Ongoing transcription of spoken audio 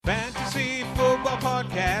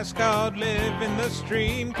podcast called Living the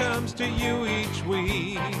Stream comes to you each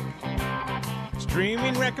week.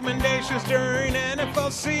 Streaming recommendations during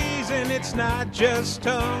NFL season, it's not just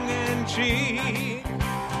tongue-in-cheek.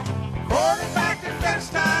 Quarterback,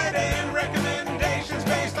 defense, tight end recommendations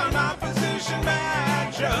based on opposition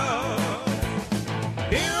matchup.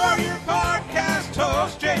 Here are your podcast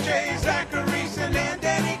hosts, JJ Zacharyson and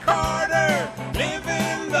Danny Carter,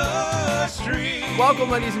 Living the Stream.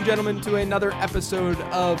 Welcome, ladies and gentlemen, to another episode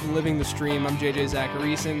of Living the Stream. I'm JJ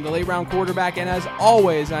Zacharyson, the late-round quarterback, and as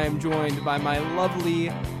always, I am joined by my lovely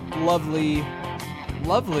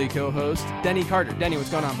co-host, Denny Carter. Denny,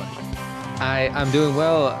 what's going on, buddy? I'm doing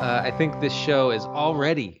well. I think this show is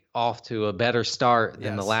already off to a better start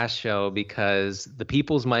than the last show because the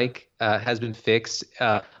People's Mic has been fixed,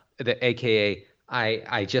 AKA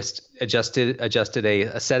I just adjusted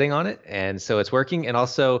a setting on it, and so it's working. And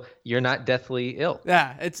also, you're not deathly ill.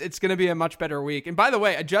 Yeah, it's going to be a much better week. And by the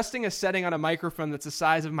way, adjusting a setting on a microphone that's the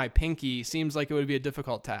size of my pinky seems like it would be a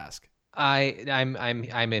difficult task. I'm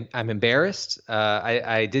embarrassed.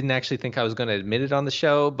 I didn't actually think I was going to admit it on the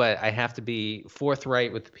show, but I have to be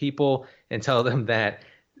forthright with the people and tell them that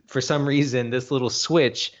for some reason this little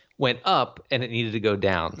switch went up and it needed to go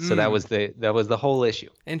down. So that was the whole issue.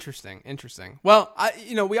 Interesting. Well,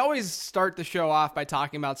 we always start the show off by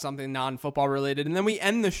talking about something non-football related, and then we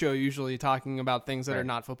end the show usually talking about things that are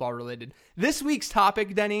not football related. This week's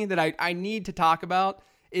topic, Denny, that I need to talk about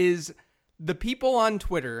is the people on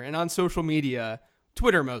Twitter and on social media,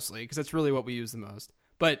 Twitter mostly, because that's really what we use the most,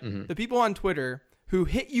 but the people on Twitter who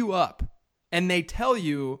hit you up and they tell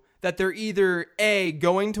you that they're either A,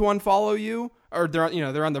 going to unfollow you, or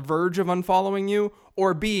they're on the verge of unfollowing you,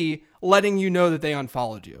 or B, letting you know that they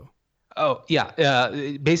unfollowed you. Oh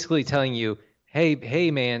yeah, basically telling you,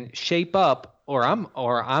 hey man, shape up, or I'm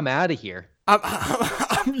out of here.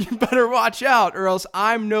 You better watch out, or else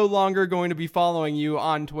I'm no longer going to be following you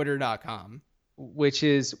on Twitter.com. Which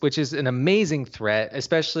is an amazing threat,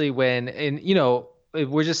 especially when, and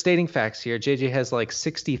we're just stating facts here. JJ has like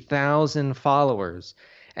 60,000 followers.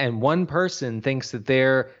 And one person thinks that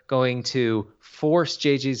they're going to force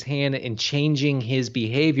JJ's hand in changing his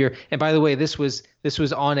behavior. And by the way, this was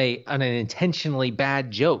on an intentionally bad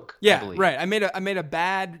joke. Yeah, right. I made a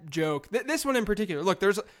bad joke. This one in particular. Look,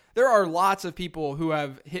 there are lots of people who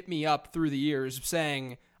have hit me up through the years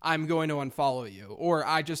saying I'm going to unfollow you, or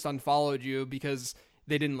I just unfollowed you because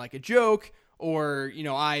they didn't like a joke, or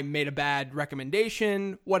I made a bad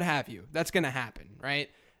recommendation, what have you. That's going to happen, right?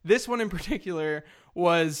 This one in particular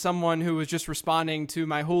was someone who was just responding to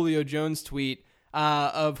my Julio Jones tweet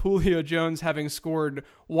of Julio Jones having scored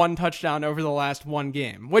one touchdown over the last one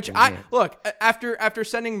game, which after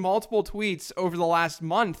sending multiple tweets over the last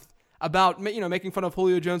month about, making fun of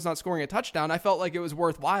Julio Jones not scoring a touchdown, I felt like it was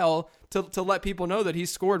worthwhile to let people know that he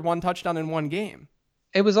scored one touchdown in one game.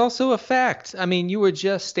 It was also a fact. I mean, you were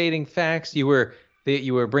just stating facts. You were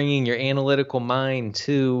bringing your analytical mind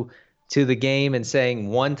to the game and saying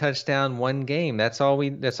one touchdown, one game. That's all we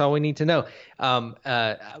need to know.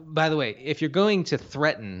 By the way, if you're going to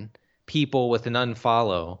threaten people with an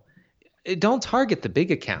unfollow, don't target the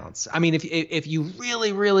big accounts. I mean, if you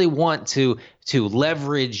really, really want to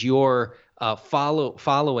leverage your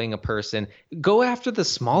following a person, go after the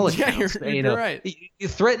small accounts. Yeah, you're right. You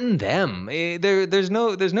threaten them. There's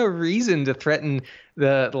no reason to threaten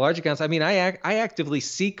the large accounts. I mean, I actively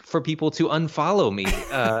seek for people to unfollow me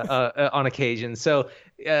on occasion. So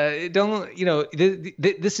don't,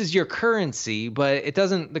 this is your currency, but it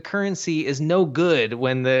doesn't. The currency is no good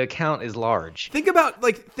when the account is large. Think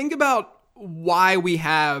about why we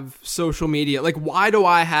have social media. Like, why do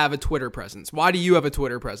I have a Twitter presence? Why do you have a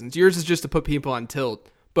Twitter presence? Yours is just to put people on tilt,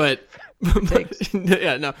 but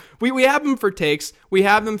yeah, no, we have them for takes. We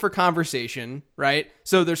have them for conversation, right?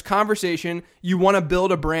 So there's conversation. You want to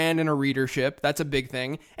build a brand and a readership. That's a big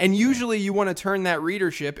thing. And usually you want to turn that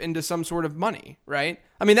readership into some sort of money, right?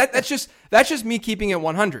 I mean, that's just me keeping it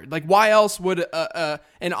 100. Like, why else would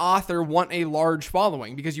an author want a large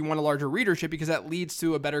following? Because you want a larger readership, because that leads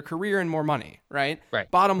to a better career and more money, right? Right.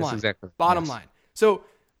 Bottom line. So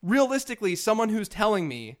realistically, someone who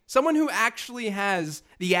actually has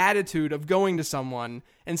the attitude of going to someone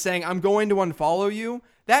and saying, I'm going to unfollow you,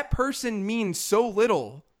 that person means so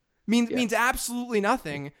little, means absolutely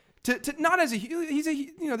nothing. To not as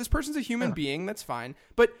this person's a human being, that's fine,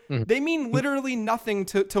 but they mean literally nothing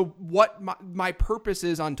to what my purpose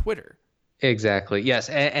is on Twitter. Exactly. Yes.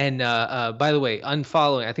 And by the way,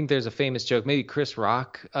 unfollowing, I think there's a famous joke. Maybe Chris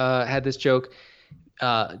Rock had this joke.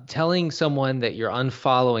 Telling someone that you're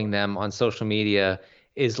unfollowing them on social media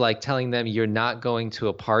is like telling them you're not going to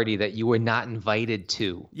a party that you were not invited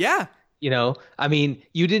to. Yeah. I mean,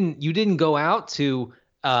 you didn't go out to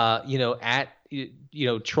at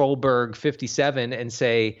Trollberg 57 and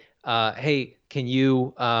say, hey, can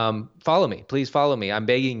you follow me? Please follow me. I'm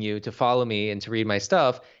begging you to follow me and to read my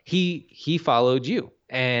stuff. He followed you,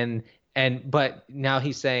 but now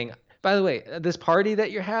he's saying, by the way, this party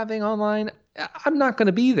that you're having online, I'm not going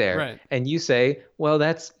to be there. Right. And you say, well,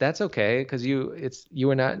 that's okay because you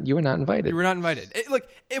were not invited. You were not invited.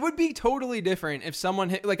 It would be totally different if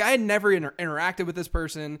someone I had never interacted with this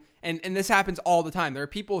person, and this happens all the time. There are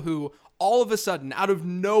people who all of a sudden, out of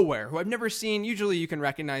nowhere, who I've never seen. Usually, you can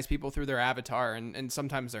recognize people through their avatar and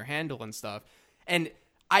sometimes their handle and stuff. And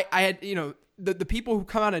I had the people who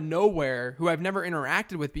come out of nowhere who I've never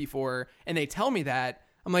interacted with before, and they tell me that,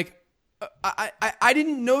 I'm like, I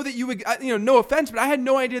didn't know that you no offense, but I had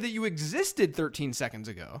no idea that you existed 13 seconds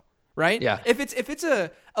ago. Right? Yeah. If it's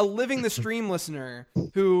a living the stream listener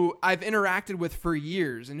who I've interacted with for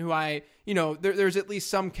years and who there's at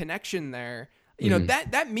least some connection there,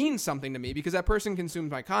 that means something to me because that person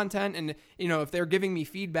consumes my content. And, if they're giving me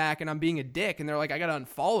feedback and I'm being a dick and they're like, I got to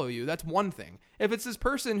unfollow you, that's one thing. If it's this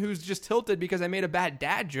person who's just tilted because I made a bad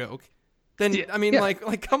dad joke, then,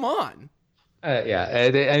 come on. I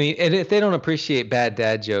mean, and if they don't appreciate bad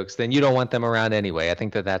dad jokes, then you don't want them around anyway. I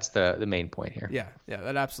think that's the main point here. Yeah,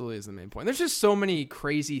 that absolutely is the main point. There's just so many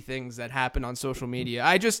crazy things that happen on social media.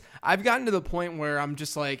 I've gotten to the point where I'm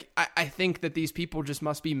just like, I think that these people just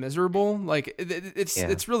must be miserable. Like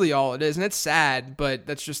it's really all it is, and it's sad, but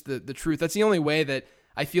that's just the truth. That's the only way that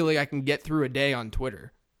I feel like I can get through a day on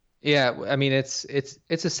Twitter. Yeah, I mean it's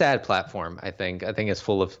a sad platform. I think it's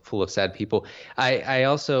full of sad people. I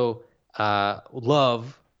also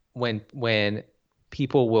love when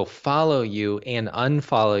people will follow you and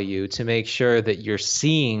unfollow you to make sure that you're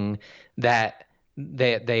seeing that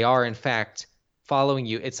they are in fact following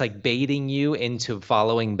you. It's like baiting you into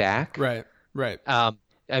following back. Right. I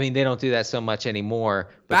mean, they don't do that so much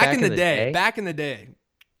anymore. But back in the day,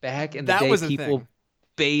 that was people thing.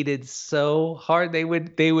 Baited so hard. They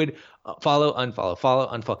would follow,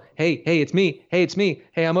 unfollow. Hey, it's me.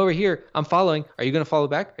 Hey, I'm over here. I'm following. Are you going to follow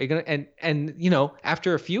back? Are you going to? And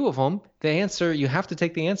after a few of them, you have to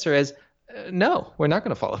take the answer as no, we're not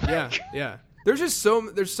going to follow back. Yeah. There's so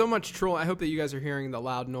much troll. I hope that you guys are hearing the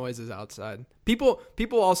loud noises outside. People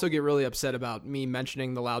also get really upset about me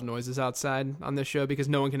mentioning the loud noises outside on this show because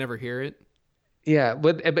no one can ever hear it. Yeah,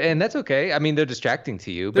 and that's okay. I mean, they're distracting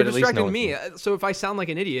to you, they're but at least distracting me. So if I sound like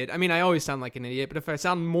an idiot, I mean, I always sound like an idiot, but if I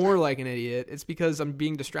sound more like an idiot, it's because I'm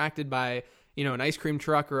being distracted by, an ice cream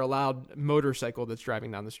truck or a loud motorcycle that's driving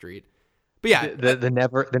down the street. But yeah, the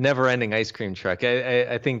never ending ice cream truck.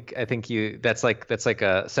 I think that's like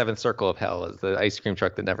a seventh circle of hell is the ice cream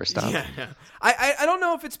truck that never stops. Yeah. I don't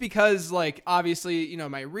know if it's because obviously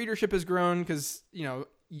my readership has grown because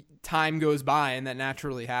time goes by and that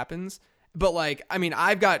naturally happens. But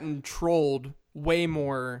I've gotten trolled way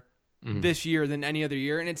more this year than any other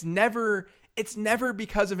year, and it's never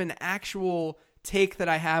because of an actual take that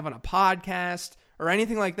I have on a podcast or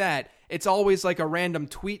anything like that. It's always like a random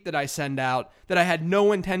tweet that I send out that I had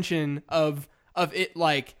no intention of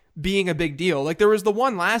it being a big deal. Like there was the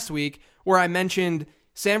one last week where I mentioned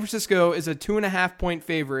San Francisco is a 2.5 point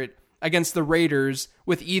favorite against the Raiders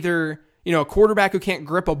with either a quarterback who can't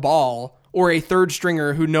grip a ball or a third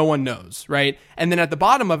stringer who no one knows, right? And then at the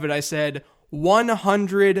bottom of it, I said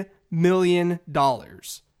 $100 million,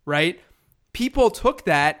 right? People took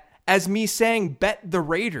that as me saying, bet the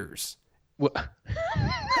Raiders. What?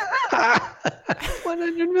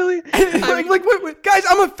 100 million? Wait, guys,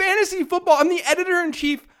 I'm the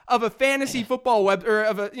editor-in-chief of a fantasy football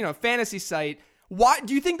fantasy site. Why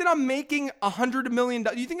do you think that I'm making $100 million?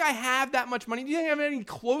 Do you think I have that much money? Do you think I have any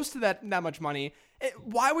close to that much money?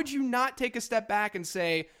 Why would you not take a step back and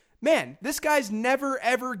say, man, this guy's never,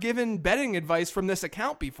 ever given betting advice from this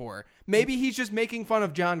account before. Maybe he's just making fun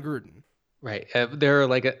of John Gruden. Right. There are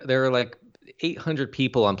like 800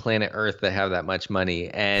 people on planet Earth that have that much money,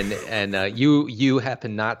 and you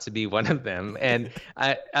happen not to be one of them. And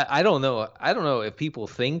I don't know if people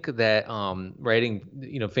think that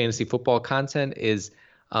writing fantasy football content is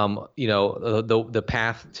the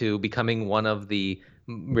path to becoming one of the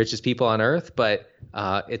richest people on Earth, but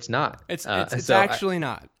it's not. It's actually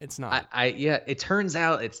not. It's not. It turns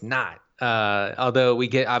out it's not. Although we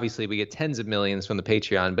get tens of millions from the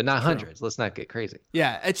Patreon, but not hundreds. Let's not get crazy.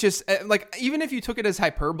 Yeah, it's just even if you took it as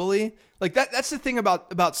hyperbole, that's the thing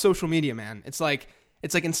about social media, man. It's like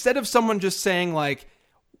instead of someone just saying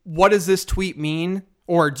what does this tweet mean,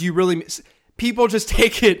 or do you really? People just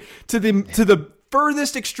take it to the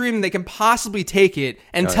furthest extreme they can possibly take it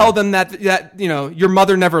and tell them that your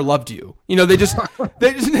mother never loved you. They just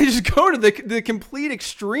they just go to the complete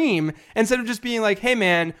extreme instead of just being like, hey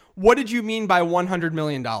man, what did you mean by $100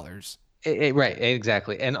 million? Right,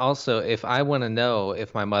 exactly. And also, if I want to know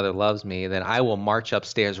if my mother loves me, then I will march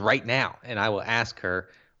upstairs right now and I will ask her,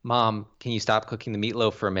 Mom, can you stop cooking the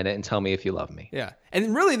meatloaf for a minute and tell me if you love me? Yeah.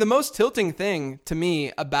 And really the most tilting thing to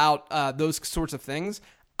me about those sorts of things,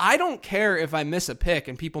 I don't care if I miss a pick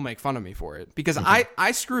and people make fun of me for it because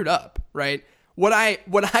I screwed up, right? What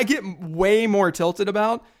I get way more tilted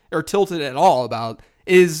about or tilted at all about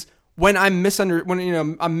is when I'm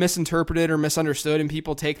I'm misinterpreted or misunderstood and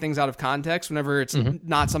people take things out of context whenever it's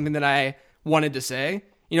not something that I wanted to say.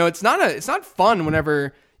 It's not fun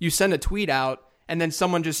whenever you send a tweet out and then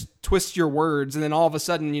someone just twists your words, and then all of a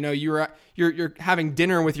sudden, you're having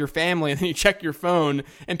dinner with your family, and then you check your phone,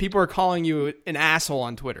 and people are calling you an asshole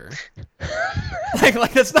on Twitter.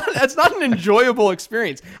 like that's not an enjoyable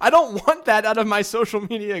experience. I don't want that out of my social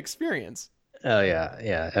media experience. Oh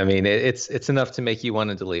yeah. I mean, it's enough to make you want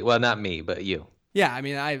to delete. Well, not me, but you. Yeah, I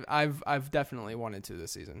mean, I've definitely wanted to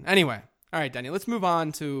this season. Anyway, all right, Denny, let's move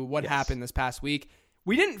on to what happened this past week.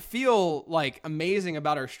 We didn't feel like amazing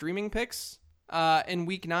about our streaming picks in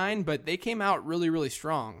week 9, but they came out really, really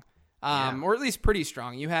strong, or at least pretty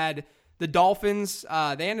strong. You had the Dolphins.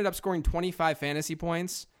 They ended up scoring 25 fantasy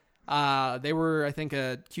points. They were, I think,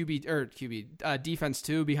 a defense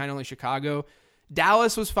 2 behind only Chicago.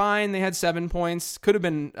 Dallas was fine. They had 7 points. Could have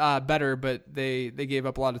been better, but they gave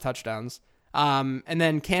up a lot of touchdowns. And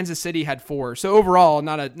then Kansas City had 4. So overall,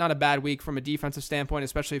 not a bad week from a defensive standpoint,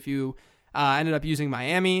 especially if you ended up using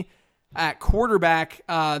Miami. At quarterback,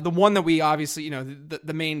 the one that we obviously,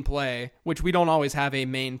 the main play, which we don't always have a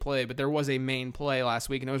main play, but there was a main play last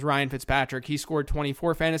week, and it was Ryan Fitzpatrick. He scored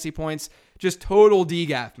 24 fantasy points, just total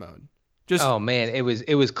DGAF mode. Oh man, it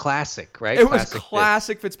was classic, right? It was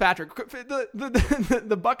classic Fitzpatrick.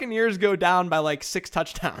 The Buccaneers go down by like 6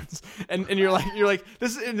 touchdowns, and you're like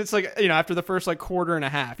this, and it's like after the first like quarter and a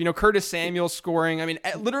half, Curtis Samuel scoring. I mean,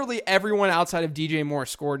 literally everyone outside of DJ Moore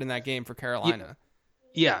scored in that game for Carolina.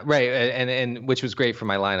 Yeah, right, and which was great for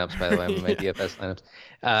my lineups, by the way, my DFS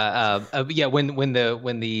lineups.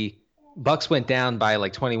 When the Bucks went down by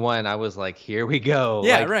like 21, I was like, here we go.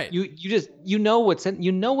 Yeah, like, right. You know what's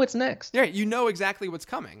next. Yeah, you know exactly what's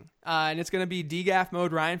coming, and it's going to be DGAF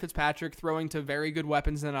mode. Ryan Fitzpatrick throwing to very good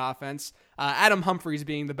weapons in offense. Adam Humphries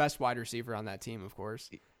being the best wide receiver on that team, of course.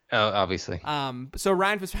 Oh, obviously. So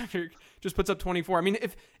Ryan Fitzpatrick just puts up 24. I mean,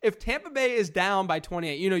 if Tampa Bay is down by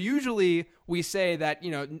 28, usually we say that,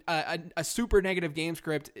 a super negative game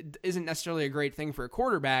script isn't necessarily a great thing for a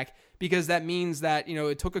quarterback because that means that,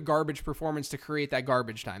 it took a garbage performance to create that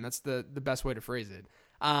garbage time. That's the best way to phrase it.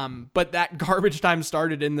 But that garbage time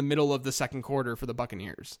started in the middle of the second quarter for the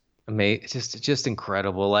Buccaneers. Just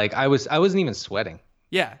incredible. Like I wasn't even sweating.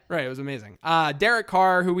 Yeah, right. It was amazing. Derek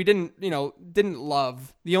Carr, who we didn't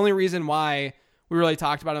love. The only reason why we really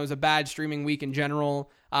talked about it was a bad streaming week in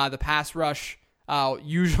general. The pass rush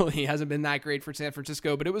usually hasn't been that great for San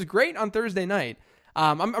Francisco, but it was great on Thursday night.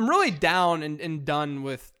 I'm really down and done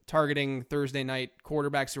with targeting Thursday night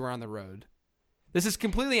quarterbacks who are on the road. This is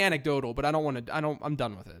completely anecdotal, but I'm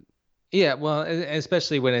done with it. Yeah, well,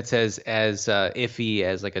 especially when it's as iffy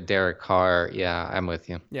as like a Derek Carr. Yeah, I'm with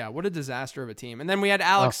you. Yeah, what a disaster of a team. And then we had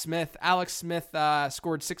Alex Smith. Alex Smith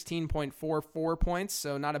scored 16.44 points,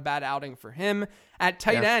 so not a bad outing for him. At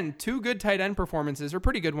tight end, 2 good tight end performances, or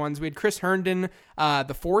pretty good ones. We had Chris Herndon,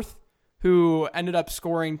 the 4th, who ended up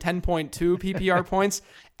scoring 10.2 PPR points.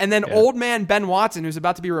 And then old man Ben Watson, who's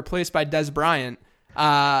about to be replaced by Des Bryant,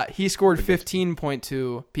 he scored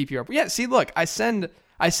 15.2 PPR. Yeah, see, look, I send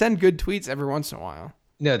good tweets every once in a while.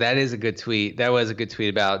 No, that is a good tweet. That was a good tweet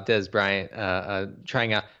about Des Bryant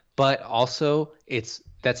trying out. But also,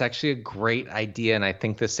 that's actually a great idea, and I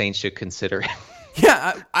think the Saints should consider it.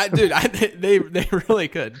 Yeah, they really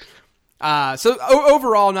could. So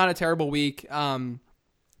overall, not a terrible week.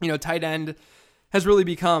 Tight end has really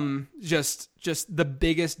become just the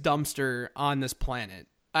biggest dumpster on this planet.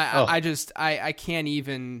 I can't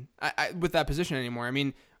even with that position anymore. I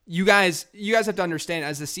mean, you guys have to understand,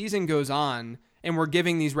 as the season goes on and we're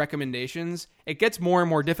giving these recommendations, it gets more and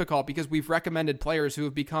more difficult because we've recommended players who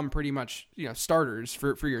have become pretty much, starters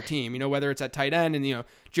for your team, whether it's at tight end and,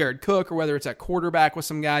 Jared Cook, or whether it's at quarterback with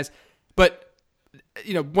some guys. But,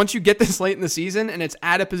 once you get this late in the season and it's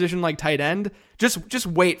at a position like tight end, just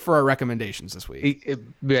wait for our recommendations this week.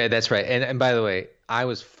 Yeah, that's right. And by the way, I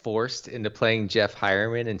was forced into playing Jeff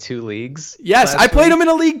Hireman in 2 leagues. Yes, I played him in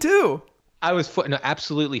a league too. I was no,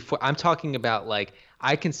 absolutely. I'm talking about like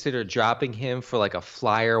I consider dropping him for like a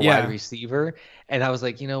flyer wide receiver, and I was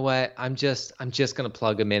like, you know what? I'm just gonna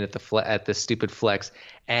plug him in at the stupid flex,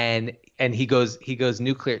 and he goes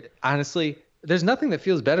nuclear. Honestly, there's nothing that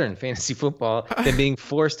feels better in fantasy football than being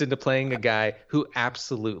forced into playing a guy who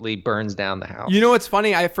absolutely burns down the house. You know what's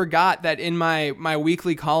funny? I forgot that in my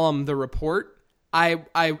weekly column, The Report, I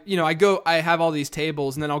have all these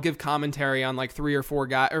tables, and then I'll give commentary on like 3 or 4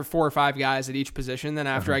 or 5 guys at each position. Then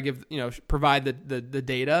after I give, provide the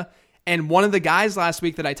data. And one of the guys last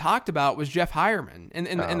week that I talked about was Jeff Hireman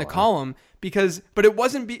in the column but it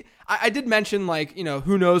wasn't I did mention like,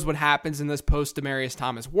 who knows what happens in this post Demaryius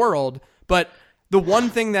Thomas world. But the one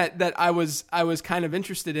thing that I was kind of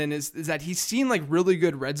interested in is that he's seen like really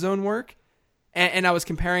good red zone work. And I was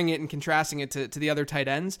comparing it and contrasting it to the other tight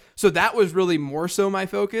ends. So that was really more so my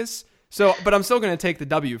focus. So, but I'm still going to take the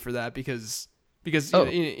W for that because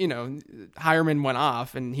Hireman went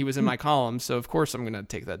off and he was in my column. So of course I'm going to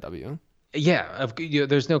take that W. Yeah,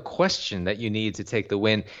 there's no question that you need to take the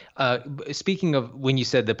win. Speaking of when you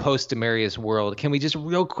said the post-Demaryius world, can we just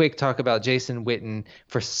real quick talk about Jason Witten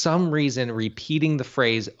for some reason repeating the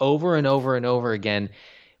phrase over and over and over again,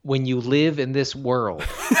 when you live in this world?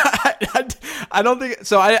 I don't think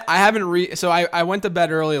so. I haven't I went to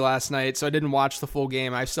bed early last night, so I didn't watch the full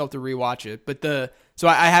game. I still have to rewatch it. But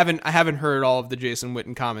I haven't heard all of the Jason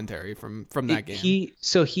Witten commentary from that game.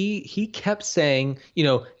 He kept saying,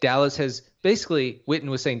 Dallas has basically, Witten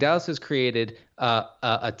was saying Dallas has created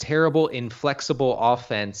a terrible, inflexible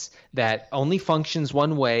offense that only functions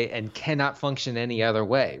one way and cannot function any other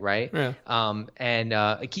way, right? Yeah.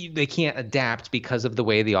 They can't adapt because of the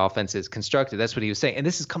way the offense is constructed. That's what he was saying. And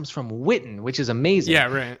this comes from Witten, which is amazing.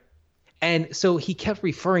 Yeah, right. And so he kept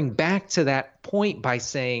referring back to that point by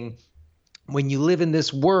saying, when you live in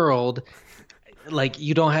this world, like,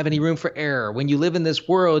 you don't have any room for error. When you live in this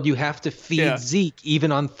world, you have to feed Zeke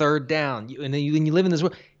even on third down. When you live in this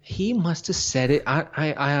world, he must have said it.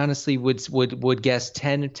 I honestly would guess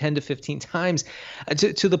 10 to 15 times,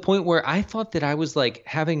 to the point where I thought that I was like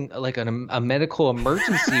having like a medical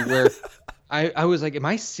emergency where I was like, am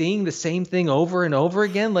I seeing the same thing over and over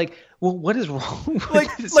again? Like, well, what is wrong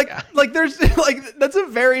with this guy? Like there's like, that's a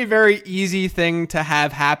very, very easy thing to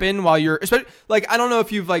have happen while you're, especially like, I don't know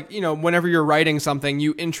if you've like, whenever you're writing something,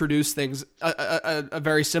 you introduce things a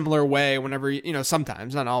very similar way whenever,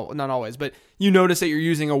 sometimes, not always, but you notice that you're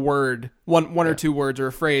using a word, one or two words or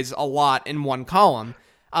a phrase a lot in one column.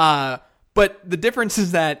 But the difference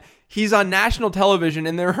is that he's on national television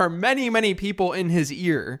and there are many, many people in his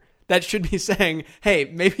ear that should be saying, hey,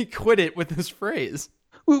 maybe quit it with this phrase.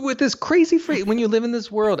 With this crazy phrase, when you live in this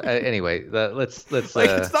world. Anyway, let's like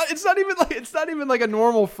it's not even like a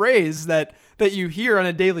normal phrase that you hear on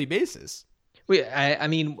a daily basis. I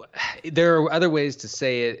mean, there are other ways to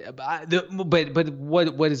say it, but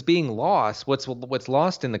what is being lost, what's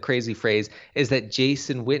lost in the crazy phrase is that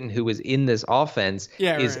Jason Witten, who was in this offense,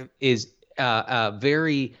 is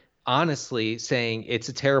very honestly saying it's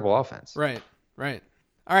a terrible offense. Right.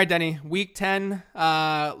 All right, Denny, week 10,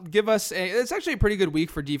 give us it's actually a pretty good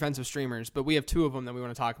week for defensive streamers, but we have 2 of them that we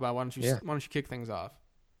want to talk about. Why don't you kick things off?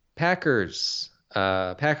 Packers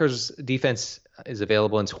defense is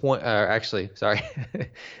available in they're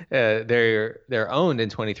owned in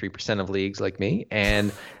 23% of leagues like me,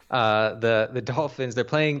 and the Dolphins, they're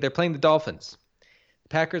playing the Dolphins.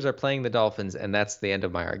 Packers are playing the Dolphins, and that's the end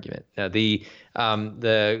of my argument. The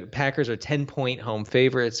Packers are 10-point home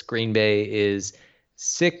favorites. Green Bay is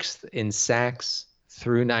 6th in sacks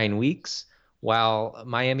through 9 weeks, while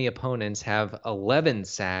Miami opponents have 11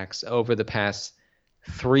 sacks over the past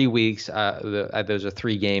 3 weeks. Those are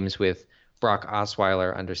 3 games with Brock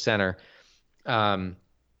Osweiler under center.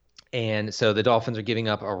 And so the Dolphins are giving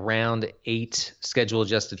up around 8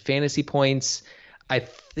 schedule-adjusted fantasy points. I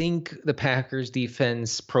think the Packers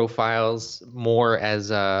defense profiles more as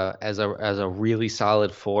a really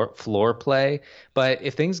solid floor play. But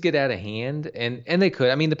if things get out of hand, and they could,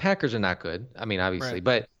 I mean, the Packers are not good. I mean, obviously,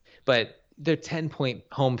 right. but they're 10-point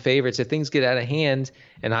home favorites. If things get out of hand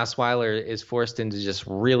and Osweiler is forced into just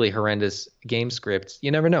really horrendous game scripts,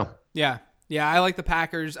 you never know. Yeah, I like the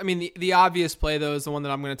Packers. I mean, the obvious play though is the one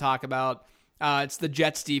that I'm going to talk about. It's the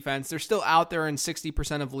Jets defense. They're still out there in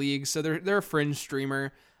 60% of leagues, so they're a fringe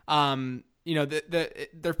streamer. They're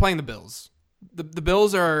playing the Bills. The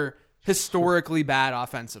Bills are historically bad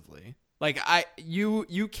offensively. Like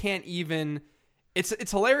you can't even.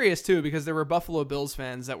 It's hilarious too because there were Buffalo Bills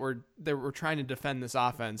fans that were trying to defend this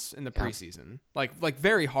offense in the preseason, like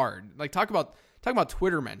very hard. Like talk about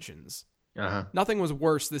Twitter mentions. Uh-huh. Nothing was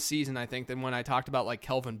worse this season, I think, than when I talked about like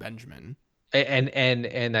Kelvin Benjamin.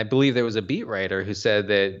 And I believe there was a beat writer who said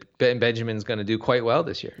that Benjamin's going to do quite well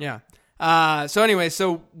this year. Yeah.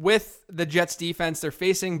 So with the Jets defense, they're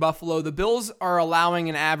facing Buffalo. The Bills are allowing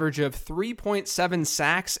an average of 3.7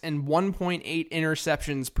 sacks and 1.8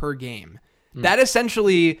 interceptions per game. That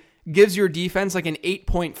essentially gives your defense like an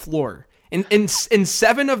 8-point floor. In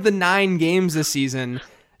 7 of the 9 games this season,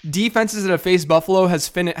 defenses that have faced Buffalo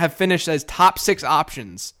have finished as top 6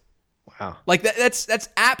 options. Wow. Like that's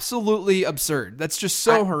absolutely absurd. That's just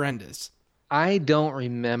so horrendous. I don't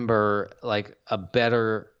remember like a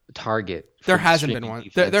better target. There hasn't been one.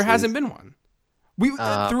 There hasn't been one. We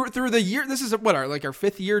through the year. This is our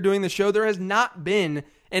 5th year doing the show. There has not been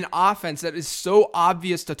an offense that is so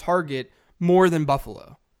obvious to target more than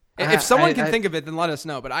Buffalo. If someone can think of it, then let us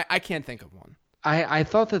know. But I can't think of one. I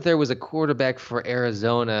thought that there was a quarterback for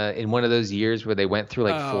Arizona in one of those years where they went through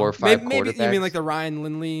like 4 or 5 quarterbacks. Maybe you mean like the Ryan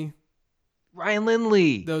Lindley. Ryan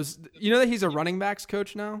Lindley. Those, you know that he's a running backs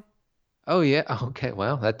coach now? Oh yeah. Okay.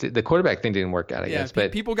 Well, the quarterback thing didn't work out, I guess.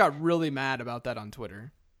 But people got really mad about that on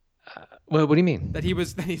Twitter. Well, what do you mean? That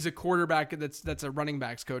he's a quarterback that's a running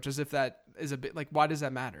backs coach, as if that is a bit like, why does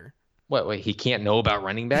that matter? What? Wait, he can't know about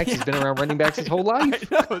running backs? Yeah, he's been around running backs his whole life.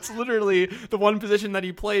 I know, it's literally the one position that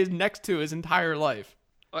he plays next to his entire life.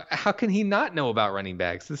 How can he not know about running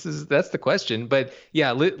backs? That's the question. But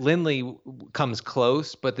yeah, Lindley comes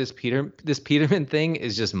close, but this Peterman thing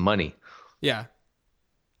is just money. Yeah.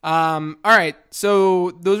 All right.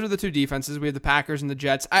 So those are the 2 defenses. We have the Packers and the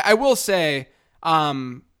Jets. I will say,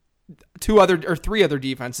 3 other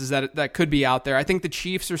defenses that could be out there. I think the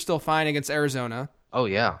Chiefs are still fine against Arizona. Oh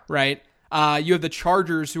yeah. Right. You have the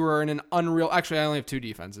Chargers, who are in an unreal. Actually, I only have 2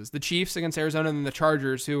 defenses: the Chiefs against Arizona, and then the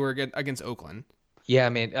Chargers, who are against Oakland. Yeah,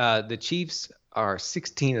 man. The Chiefs are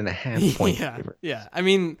 16.5 point favorites. Yeah. I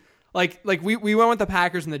mean, like we went with the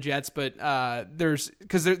Packers and the Jets, but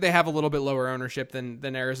because they have a little bit lower ownership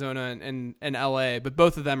than Arizona and LA, but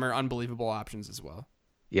both of them are unbelievable options as well.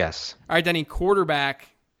 Yes. All right, Denny, quarterback.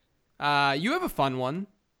 You have a fun one.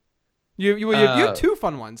 You have 2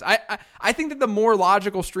 fun ones. I think that the more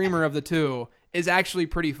logical streamer of the 2 is actually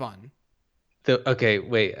pretty fun. Okay,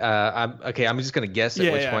 wait. I'm just gonna guess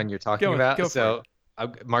at which one you're talking about.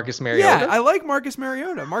 Marcus Mariota. Yeah, I like Marcus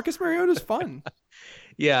Mariota. Marcus Mariota's fun.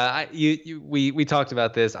 Yeah, we talked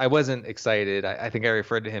about this. I wasn't excited. I think I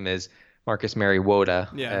referred to him as Marcus Mariota.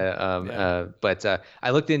 Yeah. But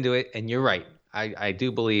I looked into it, and you're right. I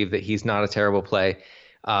do believe that he's not a terrible play,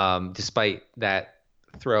 despite that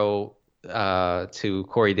throw to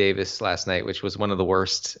Corey Davis last night, which was one of the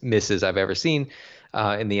worst misses I've ever seen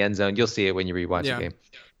in the end zone. You'll see it when you rewatch the game.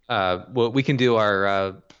 Well, we can do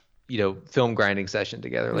our film grinding session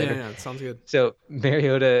together later. Yeah, sounds good. So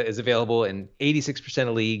Mariota is available in 86%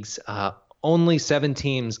 of leagues. Only 7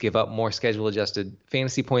 teams give up more schedule-adjusted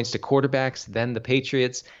fantasy points to quarterbacks than the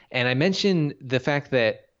Patriots. And I mentioned the fact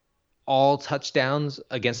that all touchdowns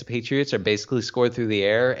against the Patriots are basically scored through the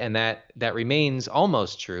air, and that remains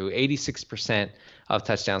almost true. 86% of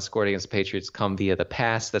touchdowns scored against the Patriots come via the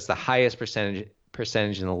pass. That's the highest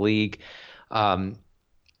percentage in the league.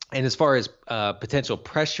 And as far as potential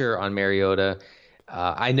pressure on Mariota,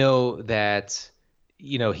 I know that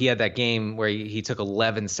he had that game where he took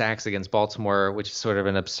 11 sacks against Baltimore, which is sort of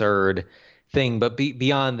an absurd thing. But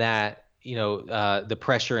beyond that, the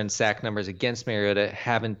pressure and sack numbers against Mariota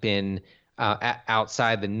haven't been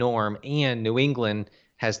outside the norm. And New England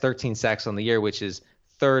has 13 sacks on the year, which is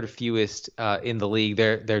 3rd fewest in the league.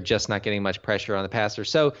 They're just not getting much pressure on the passer.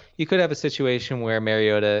 So you could have a situation where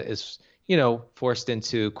Mariota is forced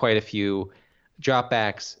into quite a few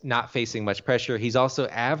dropbacks, not facing much pressure. He's also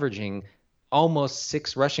averaging almost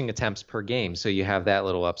 6 rushing attempts per game. So you have that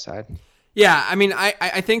little upside. Yeah, I mean,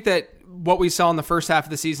 I think that what we saw in the first half of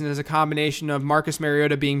the season is a combination of Marcus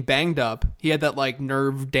Mariota being banged up. He had that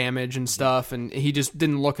nerve damage and stuff, and he just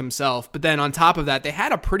didn't look himself. But then on top of that, they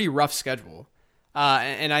had a pretty rough schedule.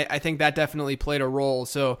 And I think that definitely played a role.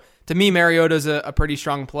 So to me, Mariota's a pretty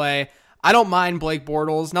strong play. I don't mind Blake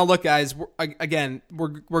Bortles. Now, look, guys,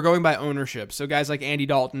 we're going by ownership. So guys like Andy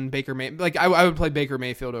Dalton, Baker Mayfield, I would play Baker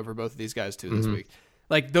Mayfield over both of these guys too this week.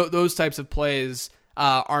 Those types of plays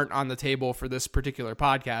aren't on the table for this particular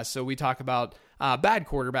podcast. So we talk about bad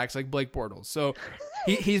quarterbacks like Blake Bortles. So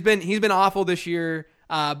he's been awful this year.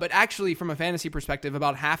 But actually, from a fantasy perspective,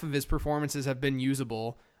 about half of his performances have been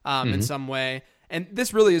usable in some way. And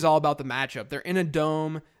this really is all about the matchup. They're in a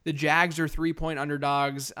dome. The Jags are 3-point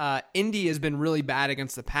underdogs. Indy has been really bad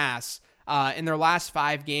against the pass. In their last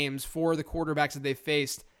 5 games, 4 of the quarterbacks that they've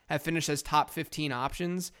faced have finished as top 15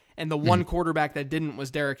 options. And the one quarterback that didn't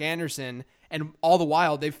was Derek Anderson. And all the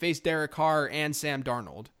while, they've faced Derek Carr and Sam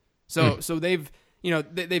Darnold. So they've,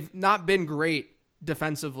 they've not been great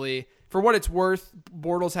defensively. For what it's worth,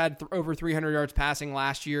 Bortles had over 300 yards passing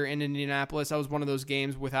last year in Indianapolis. That was one of those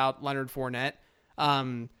games without Leonard Fournette.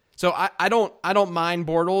 So I don't mind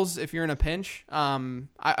Bortles if you're in a pinch.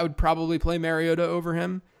 I would probably play Mariota over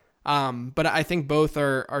him. But I think both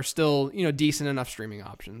are still, decent enough streaming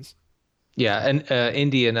options. Yeah, and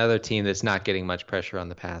Indy, another team that's not getting much pressure on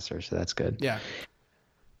the passer, so that's good. Yeah.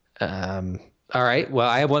 All right. Well,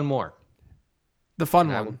 I have one more. The fun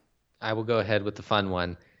one. I will go ahead with the fun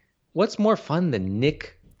one. What's more fun than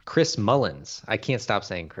Chris Mullins? I can't stop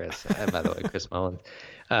saying Chris. By the way, Chris Mullins.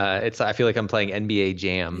 I feel like I'm playing NBA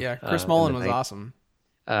Jam. Yeah, Chris Mullins was awesome.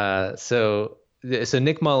 So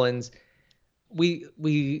Nick Mullins,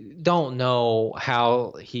 we don't know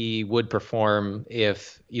how he would perform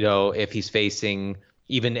if he's facing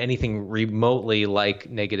even anything remotely like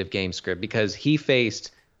negative game script, because he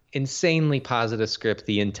faced insanely positive script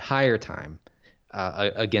the entire time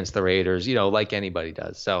against the Raiders, like anybody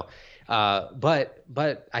does. So, but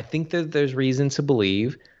I think that there's reason to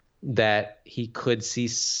believe that he could see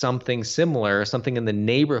something similar, something in the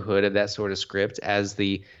neighborhood of that sort of script, as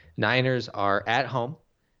the Niners are at home.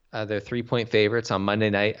 They're 3-point favorites on Monday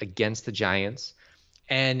night against the Giants.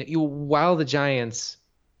 And while the Giants,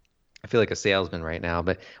 I feel like a salesman right now,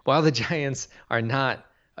 but while the Giants are not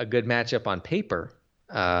a good matchup on paper,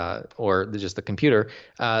 or just the computer,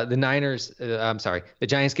 the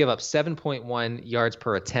Giants give up 7.1 yards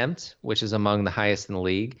per attempt, which is among the highest in the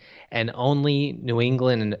league. And only New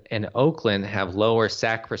England and Oakland have lower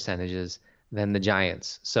sack percentages than the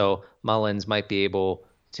Giants. So Mullins might be able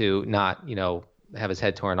to not, have his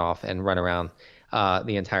head torn off and run around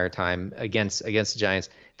the entire time against the Giants.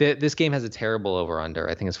 This game has a terrible over/under.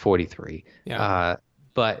 I think it's 43. Yeah.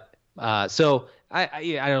 So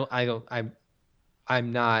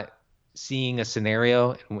I'm not seeing a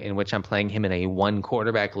scenario in which I'm playing him in a 1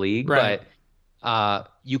 quarterback league, right.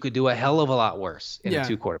 But you could do a hell of a lot worse in a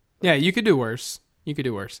 2 quarterback. Yeah, you could do worse.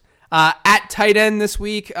 At tight end this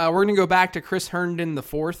week, we're going to go back to Chris Herndon the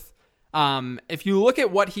fourth. If you look at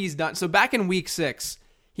what he's done, so back in week 6,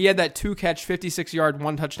 he had that 2-catch, 56-yard,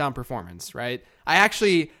 1-touchdown performance, right?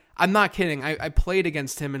 I'm not kidding. I played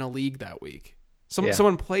against him in a league that week.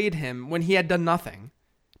 Someone played him when he had done nothing.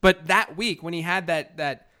 But that week, when he had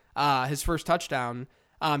that his first touchdown,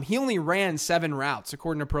 he only ran 7 routes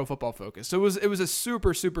according to Pro Football Focus. So it was a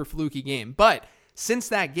super, super fluky game. But since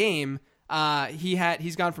that game,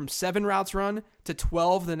 he's gone from 7 routes run to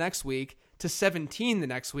 12 the next week to 17 the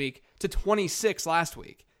next week to 26 last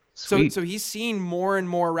week. Sweet. So he's seen more and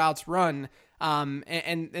more routes run.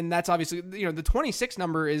 And that's obviously, the 26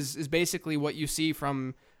 number is basically what you see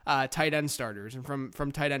from tight end starters and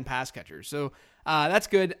from tight end pass catchers. So that's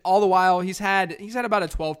good. All the while he's had about a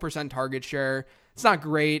 12% target share. It's not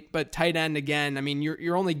great, but tight end again. I mean,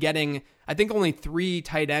 you're only getting, I think only 3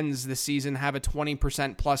 tight ends this season have a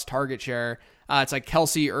 20% plus target share. It's like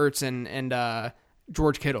Kelsey, Ertz, and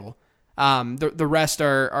George Kittle. The rest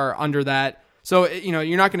are under that. So,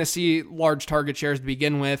 you're not going to see large target shares to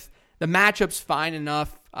begin with. The matchup's fine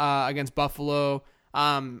enough against Buffalo.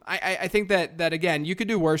 I think that again, you could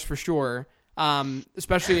do worse for sure.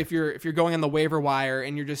 Especially if you're going on the waiver wire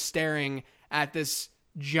and you're just staring at this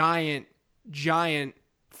giant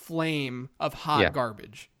flame of hot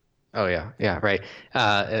garbage. Oh yeah, right.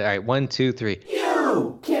 All right, 1, 2, 3.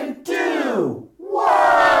 You can do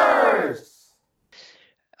worse.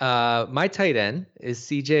 My tight end is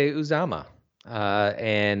CJ Uzomah.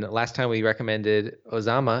 And last time we recommended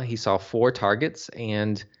Uzomah, he saw 4 targets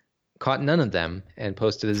and caught none of them and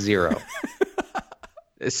posted a 0.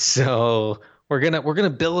 So we're gonna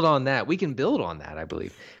build on that. We can build on that, I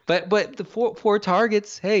believe. But the four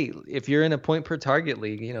targets. Hey, if you're in a point per target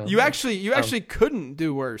league, you actually couldn't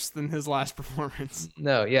do worse than his last performance.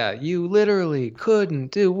 No, yeah, you literally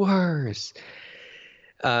couldn't do worse.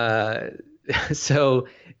 So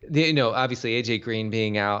obviously AJ Green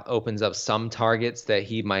being out opens up some targets that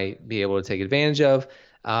he might be able to take advantage of.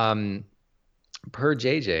 Per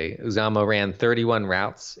JJ, Uzomah ran 31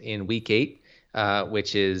 routes in week 8,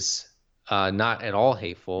 which is not at all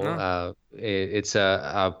hateful. No. It's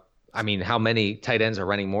I mean, how many tight ends are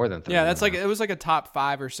running more than 30? Yeah, it was like a top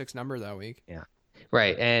 5 or 6 number that week. Yeah,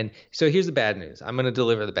 right. And so here's the bad news. I'm going to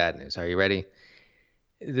deliver the bad news. Are you ready?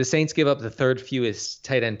 The Saints give up the 3rd fewest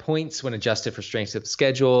tight end points when adjusted for strength of the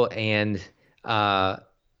schedule, and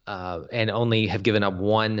only have given up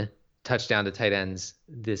 1 touchdown to tight ends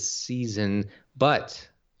this season. But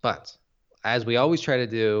as we always try to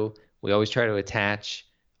do, we always try to attach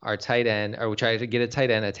our tight end, or we try to get a tight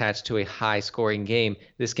end attached to a high scoring game.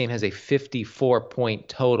 This game has a 54-point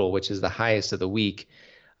total, which is the highest of the week.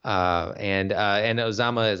 And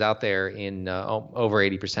Uzama is out there in over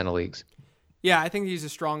 80% of leagues. Yeah, I think he's a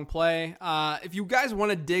strong play. If you guys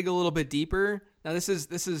want to dig a little bit deeper, now this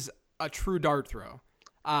is a true dart throw,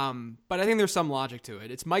 but I think there's some logic to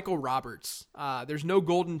it. It's Michael Roberts. There's no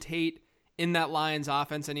Golden Tate in that Lions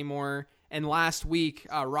offense anymore, and last week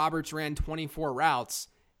Roberts ran 24 routes.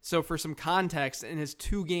 So for some context, in his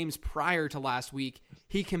 2 games prior to last week,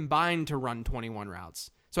 he combined to run 21 routes.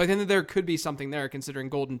 So I think that there could be something there, considering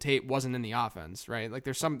Golden Tate wasn't in the offense, right? Like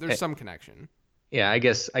there's some connection. Yeah, I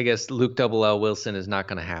guess Luke Double L Wilson is not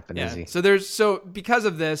going to happen, is he? So because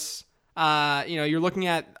of this, you're looking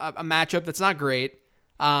at a matchup that's not great.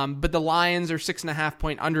 But the Lions are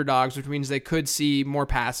 6.5-point underdogs, which means they could see more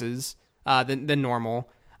passes than normal.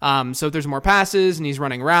 So if there's more passes and he's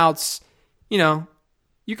running routes,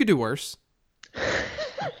 you could do worse.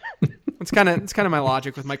 It's kind of my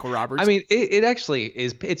logic with Michael Roberts. I mean, it actually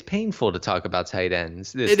is. It's painful to talk about tight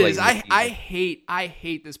ends. It is. I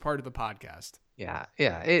hate this part of the podcast. Yeah.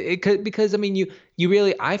 It could, because I mean, you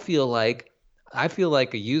really. I feel like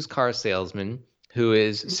a used car salesman who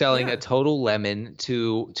is selling a total lemon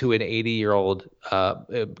to an 80-year-old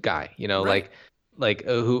guy. Right. like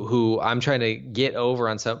who I'm trying to get over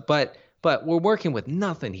on some, but we're working with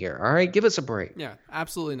nothing here. All right, give us a break. Yeah,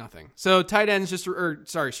 absolutely nothing. So tight ends,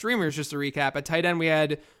 streamers, just to recap. At tight end, we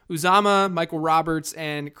had Uzama, Michael Roberts,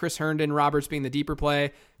 and Chris Herndon. Roberts being the deeper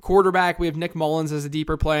play. Quarterback, we have Nick Mullins as a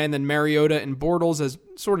deeper play, and then Mariota and Bortles as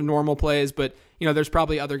sort of normal plays. But there's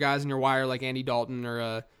probably other guys in your wire like Andy Dalton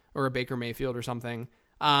or a Baker Mayfield or something.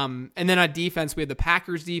 And then on defense, we had the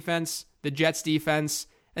Packers defense, the Jets defense.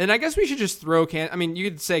 And I guess we should just throw you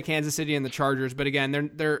could say Kansas City and the Chargers, but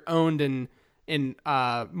again, they're owned in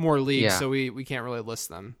more leagues, so we can't really list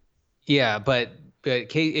them. Yeah, but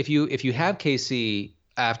if you have KC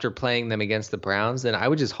after playing them against the Browns, then I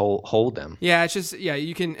would just hold them. Yeah, it's just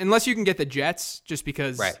you can, unless you can get the Jets just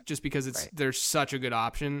because they're such a good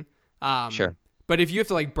option. Sure. But if you have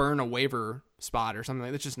to burn a waiver spot or something,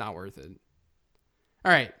 that's just not worth it.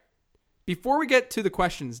 All right. Before we get to the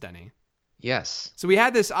questions, Denny. Yes. So we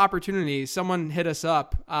had this opportunity. Someone hit us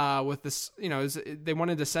up with this, they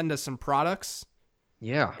wanted to send us some products.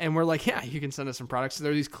 Yeah. And we're like, yeah, you can send us some products. So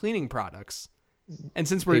there are these cleaning products. And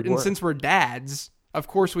since we're dads, of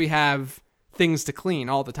course we have things to clean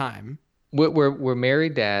all the time. We're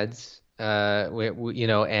married dads, and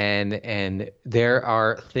there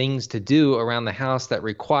are things to do around the house that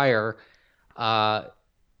require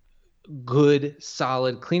good,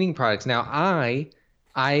 solid cleaning products. Now,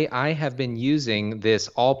 I have been using this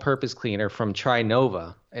all-purpose cleaner from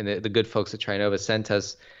Trinova, and the good folks at Trinova sent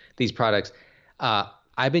us these products.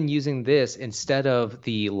 I've been using this instead of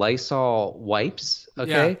the Lysol wipes,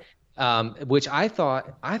 okay? Yeah. Which I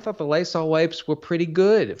thought the Lysol wipes were pretty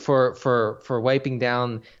good for wiping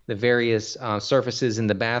down the various surfaces in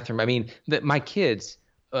the bathroom. I mean, my kid's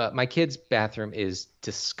bathroom is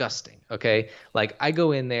disgusting. Okay, I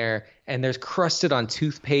go in there and there's crusted on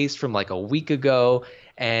toothpaste from a week ago,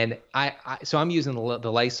 and so I'm using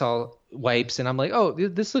the Lysol wipes, and I'm like, oh,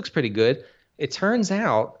 this looks pretty good. It turns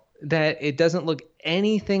out that it doesn't look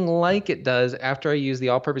anything like it does after I use the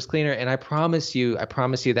all-purpose cleaner, and I promise you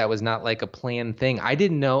that was not a planned thing. I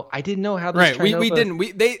didn't know how this. Right, we didn't.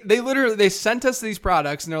 They literally sent us these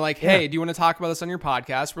products, and they're like, hey, do you want to talk about this on your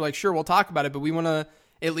podcast? We're like, sure, we'll talk about it, but we want to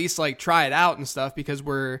at least try it out and stuff, because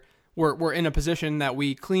we're in a position that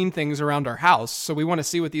we clean things around our house, so we want to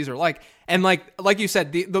see what these are like. And like you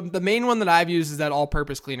said, the main one that I've used is that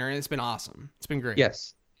all-purpose cleaner, and it's been awesome. It's been great.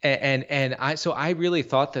 Yes. And I really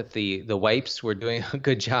thought that the wipes were doing a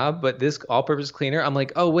good job, but this all-purpose cleaner, I'm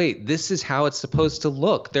like, oh wait, this is how it's supposed to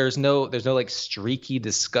look. There's no streaky,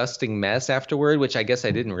 disgusting mess afterward, which I guess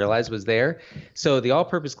I didn't realize was there. So the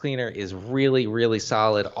all-purpose cleaner is really, really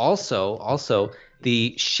solid. Also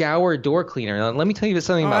the shower door cleaner. Now, let me tell you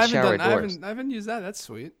something about shower doors. I haven't used that. That's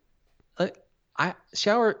sweet. The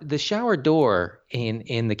shower door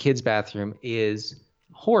in the kids' bathroom is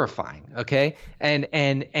horrifying. Okay. And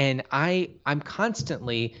I'm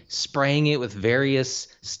constantly spraying it with various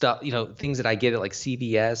stuff, things that I get at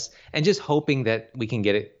CVS, and just hoping that we can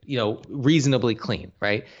get it, reasonably clean.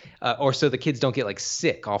 Right. Or so the kids don't get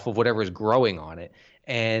sick off of whatever is growing on it.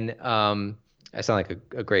 And, I sound like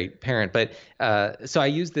a great parent, but, so I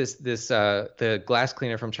use the glass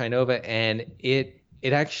cleaner from Trinova, and it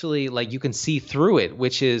actually, you can see through it,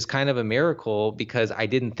 which is kind of a miracle, because I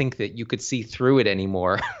didn't think that you could see through it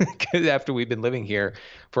anymore after we've been living here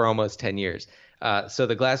for almost 10 years. So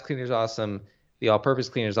the glass cleaner is awesome. The all-purpose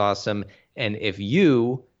cleaner is awesome. And if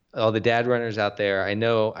all the dad runners out there, I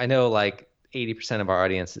know 80% of our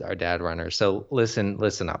audience are dad runners. So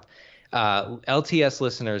listen up. LTS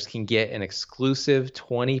listeners can get an exclusive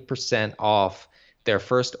 20% off their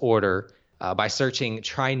first order by searching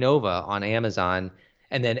Trinova on Amazon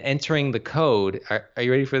and then entering the code. Are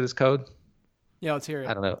you ready for this code? Yeah, let's hear it.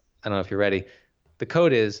 I don't know if you're ready. The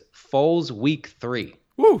code is Foles Week 3.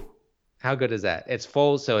 Woo! How good is that? It's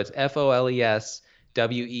Foles, so it's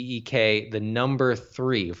FOLESWEEK, the number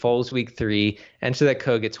 3, Foles Week 3. Enter that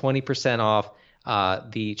code, get 20% off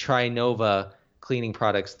the Trinova cleaning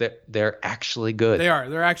products. They're actually good. They are.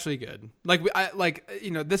 They're actually good.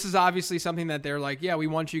 This is obviously something that they're like, yeah, we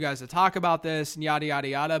want you guys to talk about this and yada yada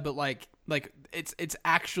yada. But like it's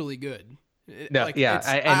actually good.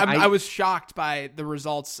 I was shocked by the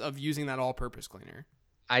results of using that all-purpose cleaner.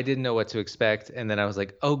 I didn't know what to expect, and then I was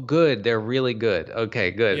like, "Oh, good! They're really good."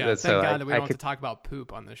 Okay, good. Yeah, thank God that we don't have to talk about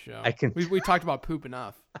poop on this show. We talked about poop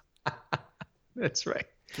enough. That's right.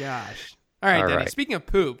 Gosh. All right, Denny. Right. Speaking of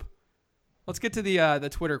poop, let's get to the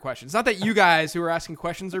Twitter questions. Not that you guys who are asking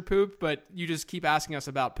questions are poop, but you just keep asking us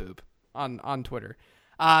about poop on Twitter.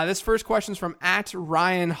 This first question is from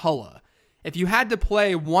 @Ryan Hulla. If you had to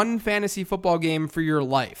play one fantasy football game for your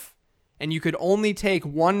life, and you could only take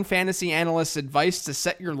one fantasy analyst's advice to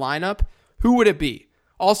set your lineup, who would it be?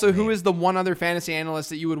 Also, who is the one other fantasy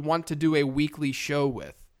analyst that you would want to do a weekly show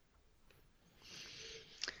with?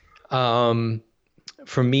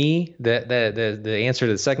 For me, the answer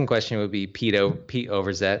to the second question would be Pete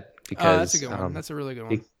Overzet, because that's a good one. That's a really good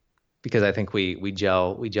one. Because I think we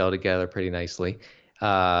gel together pretty nicely,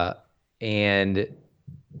 and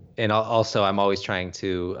also I'm always trying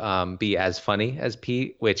to be as funny as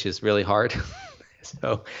Pete, which is really hard.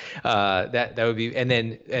 So that would be, and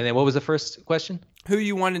then what was the first question? Who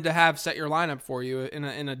you wanted to have set your lineup for you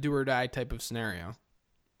in a do or die type of scenario,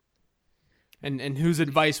 and whose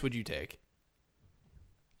advice would you take?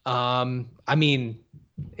 I mean,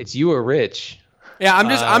 it's you or Rich. Yeah,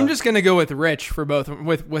 I'm just gonna go with Rich for both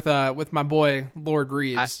with my boy Lord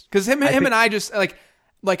Reeves, because him and I just like.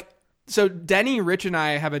 So Denny, Rich, and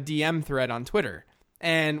I have a DM thread on Twitter,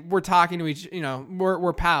 and we're talking to each.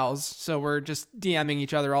 We're pals, so we're just DMing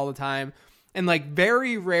each other all the time, and like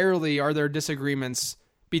very rarely are there disagreements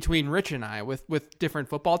between Rich and I with different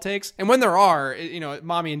football takes. And when there are,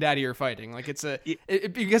 mommy and daddy are fighting. Like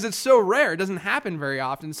because it's so rare, it doesn't happen very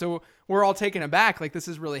often. So we're all taken aback, like this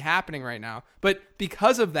is really happening right now. But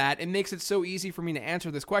because of that, it makes it so easy for me to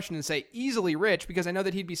answer this question and say easily Rich, because I know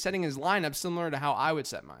that he'd be setting his lineup similar to how I would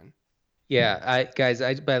set mine. Yeah,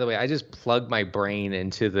 by the way, I just plug my brain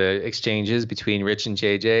into the exchanges between Rich and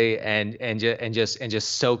JJ and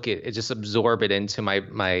just soak it, just absorb it into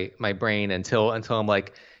my brain until I'm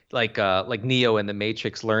like Neo in the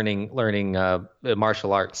Matrix learning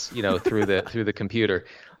martial arts, through the computer,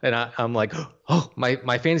 and I'm like, oh,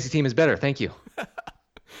 my fantasy team is better, thank you.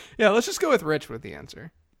 Yeah, let's just go with Rich with the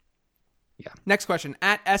answer. Yeah. Next question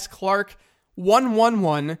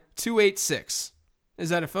 @SClark111286. Is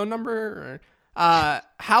that a phone number?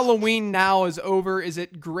 Halloween now is over. Is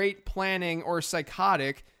it great planning or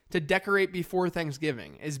psychotic to decorate before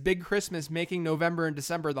Thanksgiving? Is Big Christmas making November and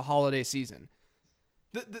December the holiday season?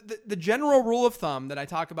 The general rule of thumb that I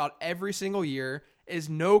talk about every single year is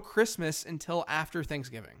no Christmas until after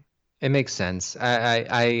Thanksgiving. It makes sense.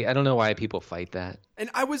 I don't know why people fight that. And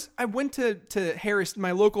I went to Harris,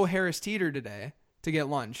 my local Harris Teeter today to get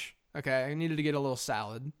lunch. Okay, I needed to get a little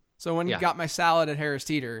salad. So when got my salad at Harris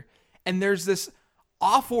Teeter, and there's this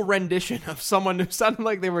awful rendition of someone who sounded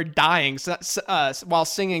like they were dying while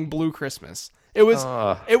singing Blue Christmas. It was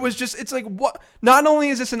just, it's like, what? Not only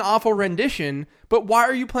is this an awful rendition, but why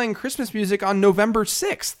are you playing Christmas music on November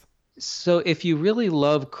 6th? So if you really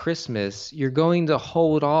love Christmas, you're going to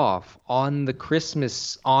hold off on the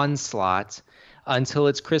Christmas onslaught until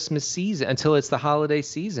it's Christmas season, until it's the holiday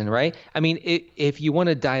season, right? I mean, if you want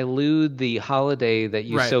to dilute the holiday that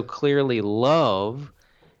you so clearly love,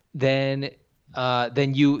 then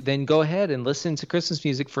go ahead and listen to Christmas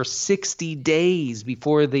music for 60 days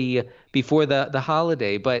before the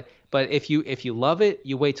holiday. But if you love it,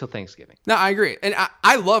 you wait till Thanksgiving. No, I agree, and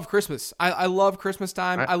I love Christmas. I love Christmas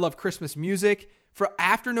time. Right. I love Christmas music. For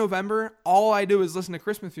after November, all I do is listen to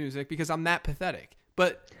Christmas music because I'm that pathetic.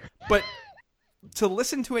 But to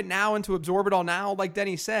listen to it now and to absorb it all now, like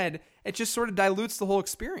Denny said, it just sort of dilutes the whole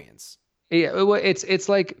experience. Yeah, well, it's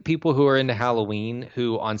like people who are into Halloween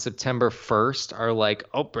who on September 1st are like,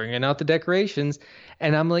 oh, bringing out the decorations.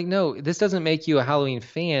 And I'm like, no, this doesn't make you a Halloween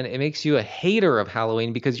fan. It makes you a hater of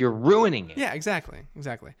Halloween because you're ruining it. Yeah, exactly.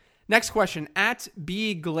 Next question,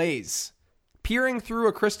 @BGlaze. Peering through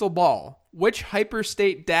a crystal ball, which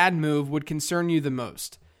hyperstate dad move would concern you the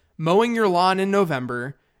most? Mowing your lawn in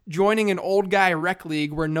November, joining an old guy rec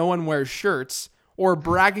league where no one wears shirts, or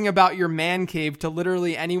bragging about your man cave to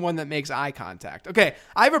literally anyone that makes eye contact? Okay,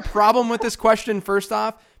 I have a problem with this question first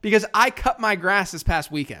off because I cut my grass this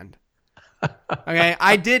past weekend. Okay,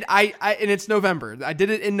 I and it's November. I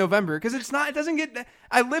did it in November because it doesn't get,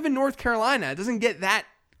 I live in North Carolina. It doesn't get that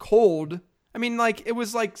cold. I mean, like, it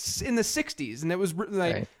was like in the 60s and it was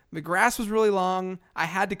like, right. The grass was really long. I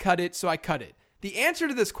had to cut it, so I cut it. The answer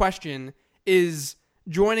to this question is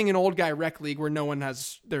joining an old guy rec league where no one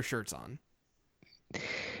has their shirts on.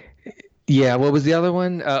 Yeah, what was the other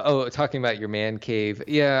one? Talking about your man cave.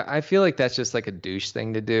 Yeah, I feel like that's just like a douche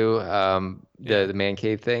thing to do. The man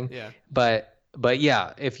cave thing. Yeah. But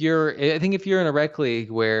yeah, I think if you're in a rec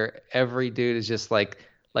league where every dude is just like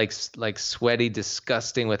sweaty,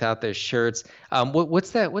 disgusting without their shirts.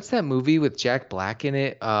 What's that movie with Jack Black in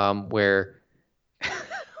it? Where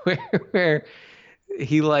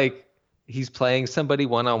he's playing somebody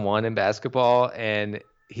one-on-one in basketball and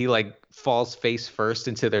he like falls face first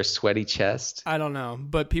into their sweaty chest. I don't know,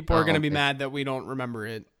 but people are going to be mad that we don't remember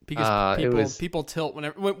it because people tilt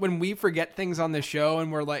when we forget things on this show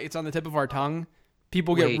and we're like, it's on the tip of our tongue.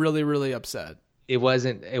 People get really, really upset. It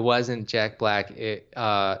wasn't Jack Black.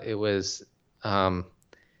 It was, go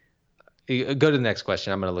to the next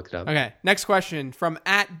question. I'm going to look it up. Okay. Next question from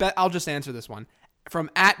I'll just answer this one.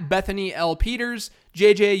 From @Bethany L. Peters,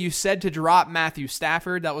 JJ, you said to drop Matthew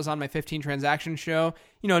Stafford. That was on my 15 transaction show.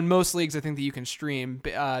 You know, in most leagues, I think that you can stream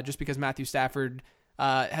just because Matthew Stafford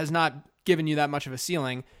has not given you that much of a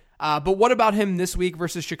ceiling. But what about him this week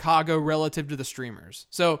versus Chicago relative to the streamers?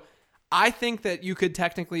 So I think that you could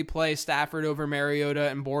technically play Stafford over Mariota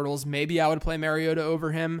and Bortles. Maybe I would play Mariota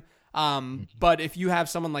over him. But if you have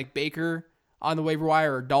someone like Baker on the waiver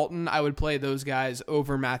wire or Dalton, I would play those guys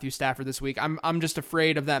over Matthew Stafford this week. I'm just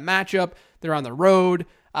afraid of that matchup. They're on the road,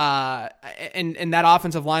 and that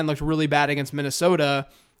offensive line looked really bad against Minnesota.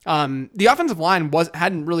 The offensive line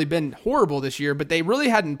hadn't really been horrible this year, but they really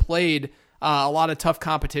hadn't played a lot of tough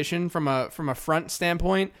competition from a front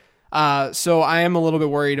standpoint. So I am a little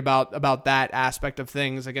bit worried about that aspect of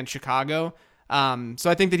things against Chicago. So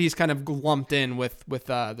I think that he's kind of lumped in with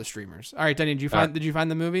the streamers. All right, Denny, did you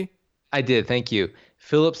find the movie? I did, thank you.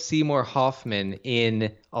 Philip Seymour Hoffman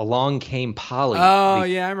in Along Came Polly. Oh,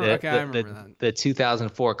 yeah, I remember. I remember that. The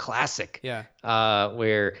 2004 classic. Yeah.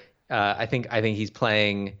 Where I think he's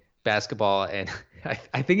playing basketball, and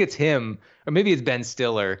I think it's him, or maybe it's Ben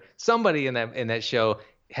Stiller. Somebody in that show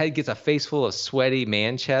gets a face full of sweaty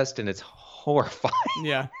man chest, and it's horrifying.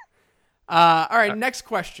 Yeah. All right, next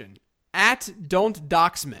question. @Don't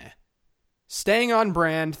Dox Me. Staying on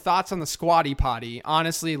brand, thoughts on the Squatty Potty.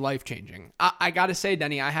 Honestly, life-changing. I got to say,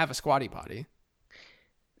 Denny, I have a Squatty Potty.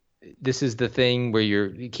 This is the thing where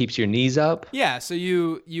it keeps your knees up? Yeah, so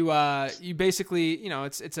you basically, you know,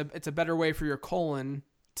 it's a better way for your colon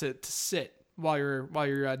to sit while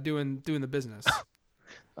you're doing the business.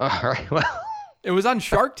 All right, well. It was on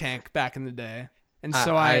Shark Tank back in the day. And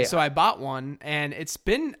so I bought one, and it's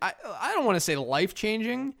been I don't want to say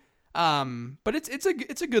life-changing, but it's a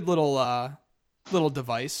good little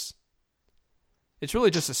device. It's really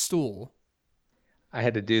just a stool. I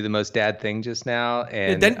had to do the most dad thing just now,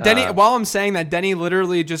 and Denny. While I'm saying that, Denny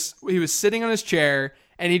literally he was sitting on his chair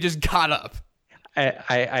and he just got up.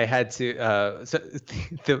 I had to. So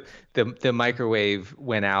the microwave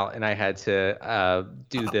went out, and I had to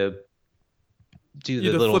do the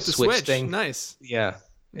little flip the switch thing. Nice. Yeah.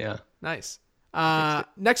 Nice.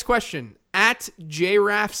 Next question.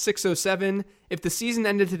 @JRAF607. If the season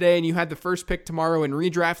ended today and you had the first pick tomorrow in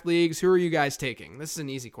redraft leagues, who are you guys taking? This is an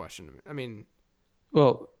easy question. I mean,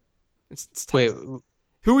 well, it's tough. Wait.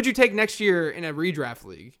 Who would you take next year in a redraft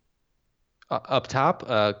league? Up top,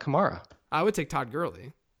 Kamara. I would take Todd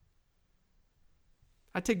Gurley.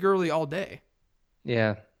 I'd take Gurley all day.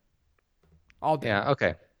 Yeah. All day. Yeah.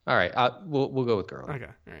 Okay. All right. We'll go with Gurley. Okay.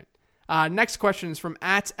 All right. Next question is from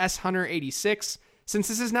 @SHunter86. Since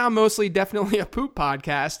this is now mostly definitely a poop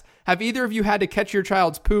podcast, have either of you had to catch your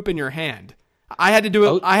child's poop in your hand? I had to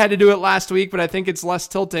do it. I had to do it last week, but I think it's less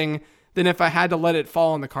tilting than if I had to let it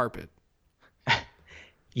fall on the carpet.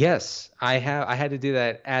 Yes, I had to do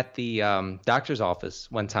that at the doctor's office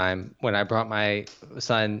one time when I brought my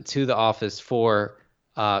son to the office for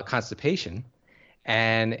constipation,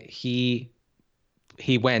 and he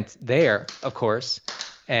went there, of course,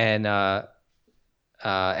 and I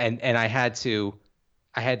had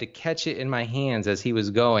to catch it in my hands as he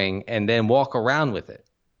was going and then walk around with it.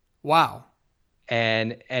 Wow.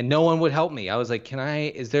 And no one would help me. I was like,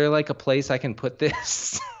 is there like a place I can put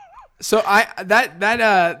this? So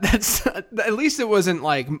that's at least it wasn't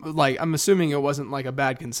like I'm assuming it wasn't like a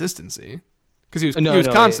bad consistency because he was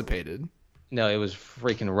constipated. No, it was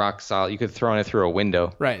freaking rock solid. You could throw it through a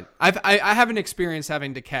window. Right. I haven't experienced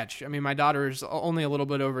having to catch. I mean, my daughter's only a little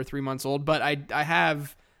bit over 3 months old, but I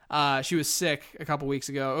have. She was sick a couple weeks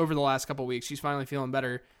ago. Over the last couple weeks, she's finally feeling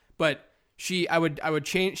better. But I would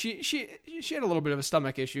change. She had a little bit of a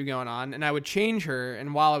stomach issue going on, and I would change her.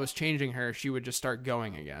 And while I was changing her, she would just start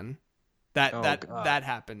going again. That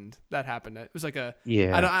happened. That happened. It was like a.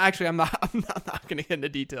 Yeah. I'm not going to get into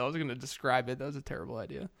detail. I was going to describe it. That was a terrible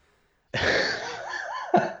idea.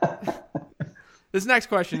 This next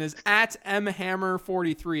question is at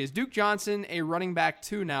mhammer43. Is Duke Johnson a running back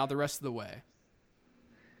 2 now the rest of the way?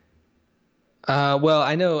 Well,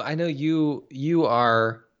 I know you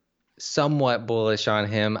are somewhat bullish on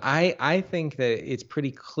him. I think that it's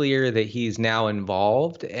pretty clear that he's now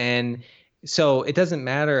involved, and so it doesn't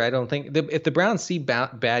matter. I don't think if the Browns see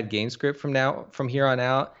bad game script from here on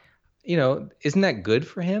out, isn't that good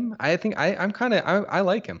for him? I think I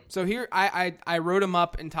like him. So here I wrote him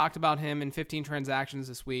up and talked about him in 15 transactions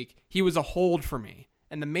this week. He was a hold for me,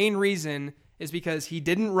 and the main reason is because he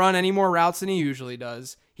didn't run any more routes than he usually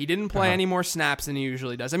does. He didn't play any more snaps than he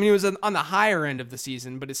usually does. I mean, he was on the higher end of the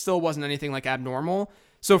season, but it still wasn't anything like abnormal.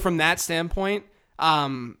 So from that standpoint,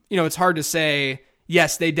 it's hard to say,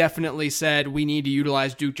 yes, they definitely said we need to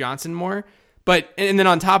utilize Duke Johnson more. But, and then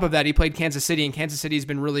on top of that, he played Kansas City, and Kansas City's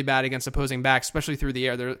been really bad against opposing backs, especially through the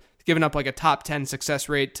air. They're giving up like a top 10 success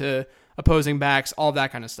rate to opposing backs, all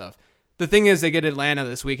that kind of stuff. The thing is, they get Atlanta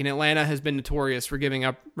this week, and Atlanta has been notorious for giving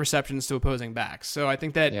up receptions to opposing backs. So I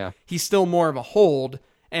think that he's still more of a hold,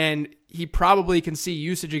 and he probably can see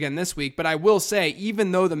usage again this week. But I will say,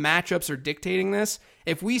 even though the matchups are dictating this,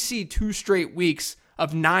 if we see 2 straight weeks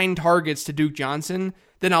of 9 targets to Duke Johnson,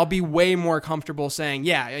 then I'll be way more comfortable saying,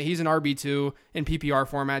 yeah, he's an RB2 in PPR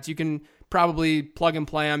formats. You can probably plug and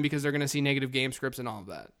play him because they're going to see negative game scripts and all of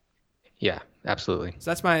that. Yeah, absolutely.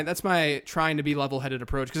 So that's my trying to be level-headed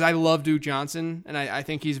approach, because I love Duke Johnson, and I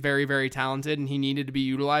think he's very, very talented, and he needed to be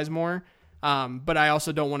utilized more. But I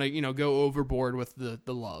also don't want to go overboard with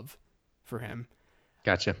the love for him.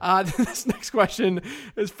 Gotcha. This next question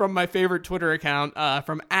is from my favorite Twitter account,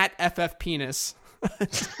 from @FFPenis.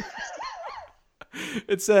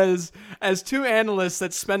 It says, as 2 analysts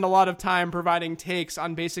that spend a lot of time providing takes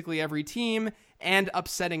on basically every team and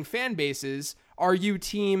upsetting fan bases, are you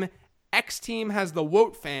team X team has the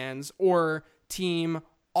woke fans, or team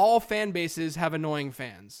all fan bases have annoying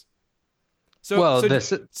fans?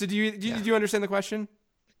 Did you understand the question?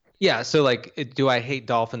 Yeah. So do I hate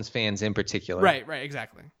Dolphins fans in particular? Right.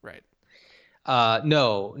 Exactly. Right.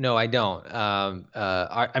 No, I don't.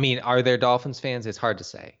 Are there Dolphins fans? It's hard to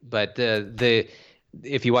say, but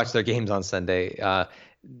if you watch their games on Sunday,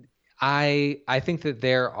 I think that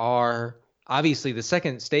there are, obviously the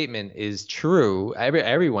second statement is true.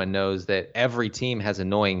 Everyone knows that every team has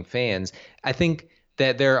annoying fans. I think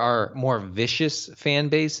that there are more vicious fan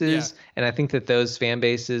bases, and I think that those fan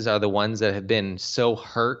bases are the ones that have been so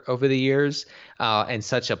hurt over the years, and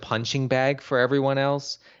such a punching bag for everyone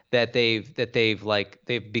else, that they've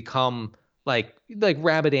become like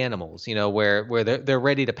rabid animals, where they're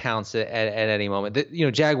ready to pounce at any moment.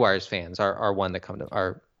 Jaguars fans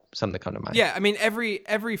are some that come to mind. Yeah, I mean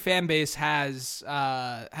every fan base has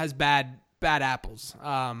bad apples.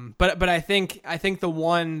 But I think the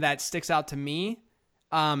one that sticks out to me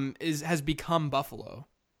has become Buffalo.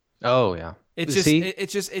 Oh yeah.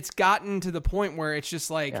 It's gotten to the point where it's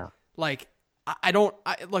just I'm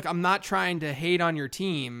not trying to hate on your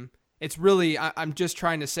team. It's really, I'm just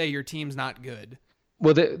trying to say your team's not good.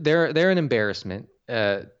 Well, they're an embarrassment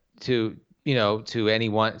to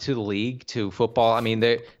anyone, to the league, to football. I mean,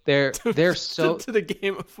 they're so to the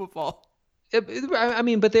game of football. I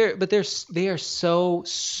mean, but they are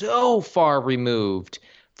so far removed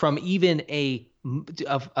from even a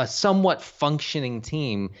somewhat functioning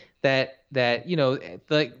team that they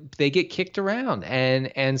get kicked around,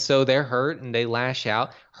 and so they're hurt and they lash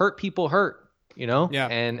out. Hurt people hurt. Yeah.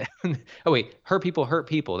 And hurt people.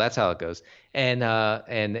 That's how it goes. And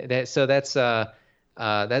that's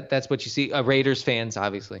what you see. Raiders fans,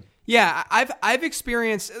 obviously. Yeah, I've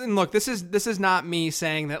experienced, and look, this is not me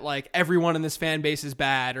saying that everyone in this fan base is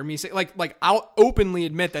bad, or me saying I'll openly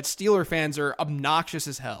admit that Steeler fans are obnoxious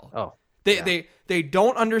as hell. Oh. They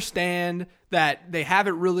don't understand that they have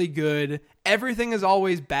it really good. Everything is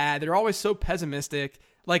always bad. They're always so pessimistic.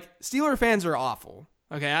 Steeler fans are awful.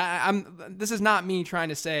 Okay, this is not me trying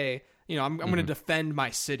to say, I'm going to defend my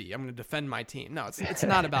city. I'm going to defend my team. No, it's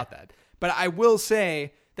not about that. But I will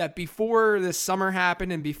say that before this summer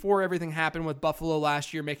happened and before everything happened with Buffalo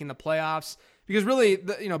last year making the playoffs, Because really,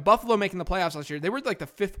 Buffalo making the playoffs last year, they were like the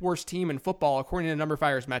 5th worst team in football according to Number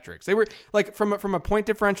Fire's metrics. They were like from a point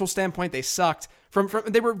differential standpoint, they sucked.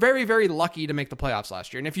 They were very, very lucky to make the playoffs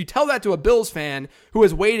last year. And if you tell that to a Bills fan who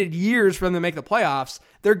has waited years for them to make the playoffs,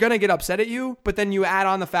 they're gonna get upset at you. But then you add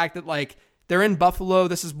on the fact that like they're in Buffalo,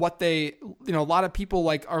 this is what they, a lot of people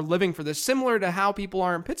like are living for this, similar to how people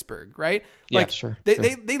are in Pittsburgh, right? Like, yeah, sure.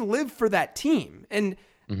 They live for that team, and.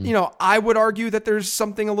 I would argue that there's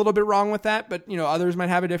something a little bit wrong with that, but others might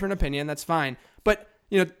have a different opinion. That's fine. But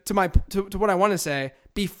to what I want to say,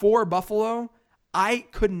 before Buffalo, I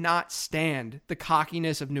could not stand the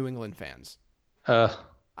cockiness of New England fans.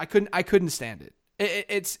 I couldn't stand it.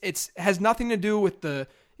 It has nothing to do with the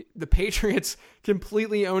Patriots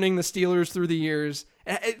completely owning the Steelers through the years.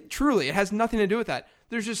 Truly, it has nothing to do with that.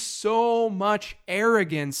 There's just so much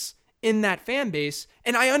arrogance in that fan base,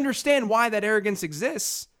 and I understand why that arrogance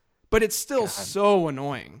exists, but it's still so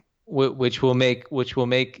annoying. Which will make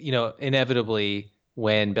inevitably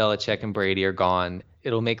when Belichick and Brady are gone,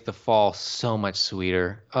 it'll make the fall so much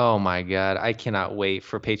sweeter. Oh my God, I cannot wait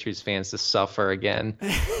for Patriots fans to suffer again.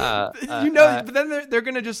 But then they're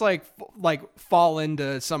gonna just like fall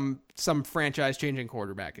into some franchise changing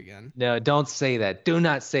quarterback again. No, don't say that. Do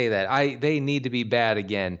not say that. They need to be bad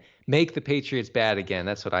again. Make the Patriots bad again.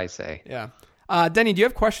 That's what I say. Yeah. Denny, do you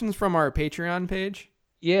have questions from our Patreon page?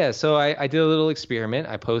 Yeah. So I did a little experiment.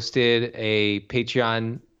 I posted a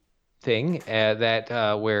Patreon thing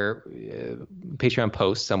where Patreon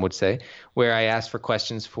post, some would say, where I asked for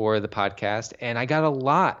questions for the podcast, and I got a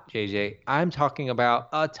lot, JJ. I'm talking about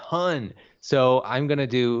a ton. So I'm going to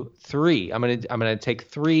do 3. I'm going to take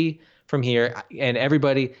 3 from here, and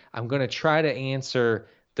everybody, I'm going to try to answer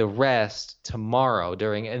the rest tomorrow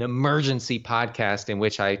during an emergency podcast in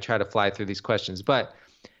which I try to fly through these questions. But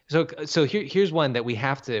so here's one that we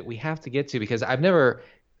have to get to, because I've never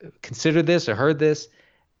considered this or heard this.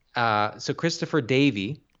 So Christopher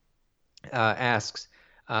Davey asks,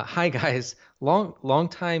 "Hi guys, long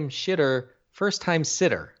time shitter, first time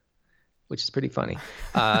sitter," which is pretty funny.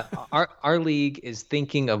 Our league is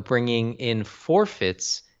thinking of bringing in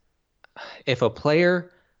forfeits if a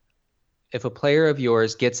player of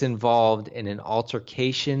yours gets involved in an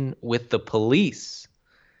altercation with the police.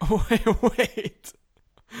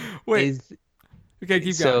 Wait. Okay, keep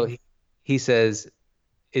going. So he says,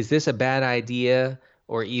 "Is this a bad idea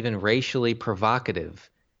or even racially provocative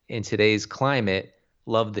in today's climate?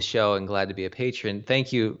 Love the show and glad to be a patron."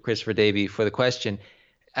 Thank you, Christopher Davey, for the question.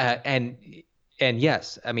 And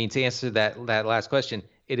yes, I mean, to answer that last question,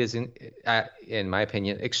 it is, in my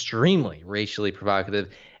opinion, extremely racially provocative.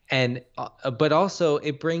 And but also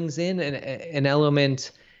it brings in an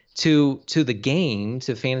element to the game,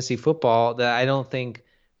 to fantasy football, that I don't think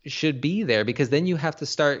should be there, because then you have to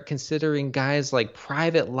start considering guys like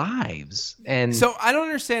private lives. And so I don't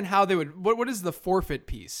understand how they would. What is the forfeit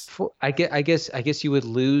piece? I guess you would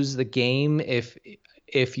lose the game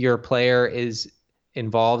if your player is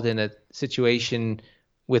involved in a situation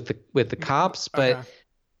with the cops, but. Okay.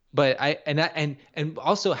 But and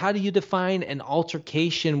also, how do you define an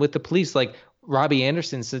altercation with the police? Like Robbie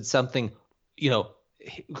Anderson said something,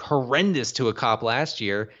 horrendous to a cop last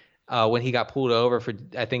year when he got pulled over for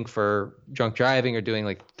drunk driving or doing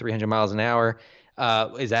like 300 miles an hour.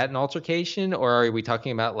 Is that an altercation, or are we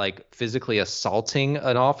talking about like physically assaulting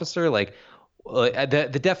an officer? Like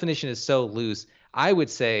the definition is so loose. I would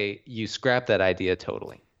say you scrap that idea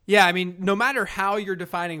totally. Yeah, I mean, no matter how you're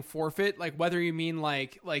defining forfeit, like whether you mean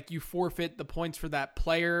like you forfeit the points for that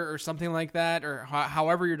player or something like that, or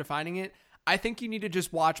however you're defining it, I think you need to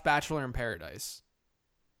just watch Bachelor in Paradise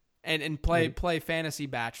and play Fantasy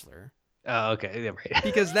Bachelor. Oh, okay, yeah, right.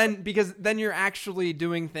 because then you're actually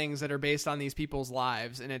doing things that are based on these people's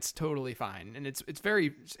lives, and it's totally fine. And it's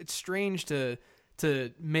strange to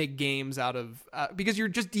make games out of because you're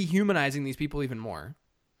just dehumanizing these people even more.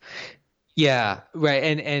 Yeah, right,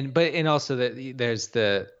 and also that there's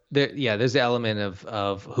the element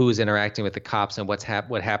of who is interacting with the cops and what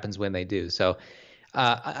happens when they do. So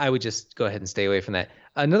I would just go ahead and stay away from that.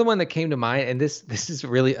 Another one that came to mind, and this is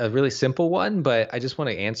really a really simple one, but I just want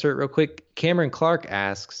to answer it real quick. Cameron Clark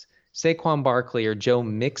asks, Saquon Barkley or Joe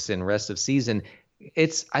Mixon rest of season?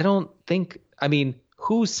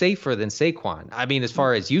 Who's safer than Saquon? I mean, as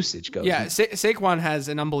far as usage goes. Yeah, Saquon has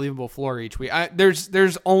an unbelievable floor each week.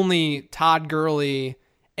 There's only Todd Gurley,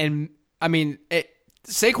 and I mean,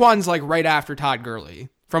 Saquon's like right after Todd Gurley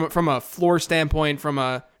from a floor standpoint, from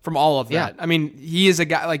all of that. Yeah. I mean, he is a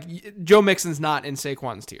guy like Joe Mixon's not in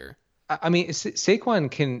Saquon's tier. I mean, Saquon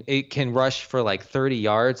can rush for like 30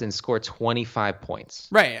 yards and score 25 points.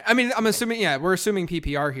 Right. I mean, I'm assuming, we're assuming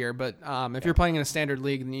PPR here, but if you're playing in a standard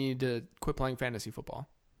league, then you need to quit playing fantasy football.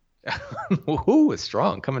 Ooh, it's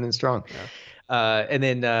strong, coming in strong. Yeah. And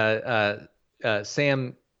then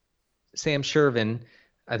Sam Shervin,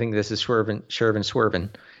 I think this is Swervin,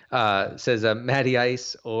 says Matty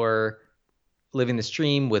Ice or Living the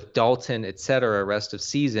Stream with Dalton, etc. rest of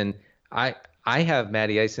season. I have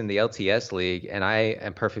Matty Ice in the LTS league, and I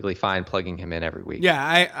am perfectly fine plugging him in every week.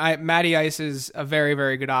 Yeah, Matty Ice is a very,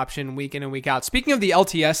 very good option week in and week out. Speaking of the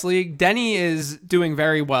LTS league, Denny is doing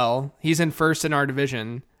very well. He's in first in our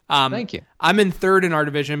division. Thank you. I'm in third in our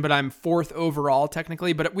division, but I'm fourth overall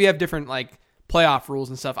technically. But we have different like playoff rules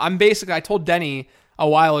and stuff. I told Denny a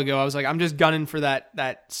while ago, I was like, I'm just gunning for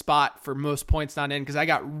that spot for most points not in because I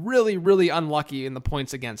got really, really unlucky in the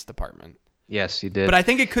points against department. Yes, you did. But I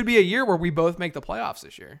think it could be a year where we both make the playoffs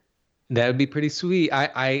this year. That would be pretty sweet.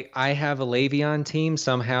 I have a Le'Veon team.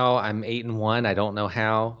 Somehow I'm 8-1. I don't know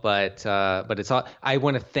how, but it's all. I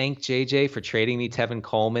want to thank JJ for trading me Tevin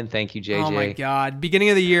Coleman. Thank you, JJ. Oh my God! Beginning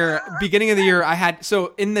of the year, I had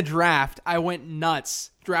in the draft I went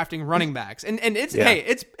nuts drafting running backs, and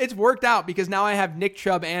it's worked out because now I have Nick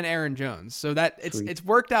Chubb and Aaron Jones, so that it's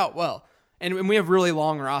worked out well, and we have really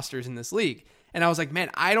long rosters in this league. And I was like, man,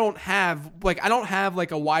 I don't have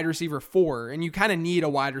like a wide receiver 4, and you kind of need a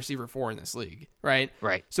wide receiver 4 in this league, right?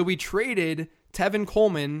 Right. So we traded Tevin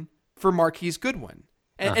Coleman for Marquise Goodwin,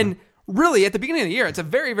 and really at the beginning of the year, it's a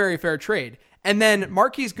very, very fair trade. And then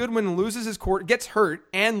Marquise Goodwin gets hurt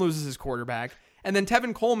and loses his quarterback, and then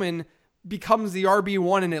Tevin Coleman becomes the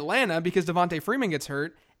RB1 in Atlanta because Devontae Freeman gets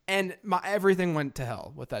hurt, and everything went to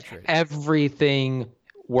hell with that trade. Everything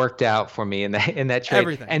worked out for me in that trade.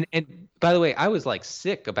 Everything. And by the way, I was like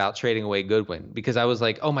sick about trading away Goodwin because I was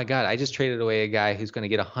like, oh my God, I just traded away a guy who's going to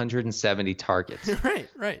get 170 targets.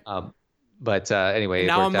 Right. But anyway,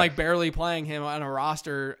 now I'm like barely playing him on a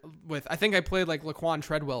roster with. I think I played like Laquan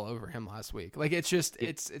Treadwell over him last week. Like it's just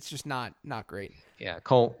not great. Yeah,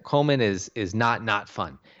 Coleman is not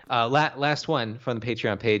fun. Last one from the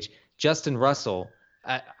Patreon page, Justin Russell.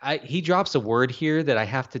 He drops a word here that I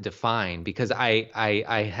have to define because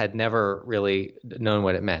I had never really known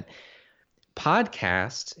what it meant.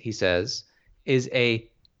 Podcast, he says, is and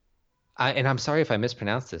I'm sorry if I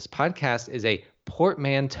mispronounced this. Podcast is a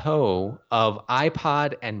portmanteau of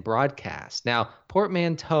iPod and broadcast. Now,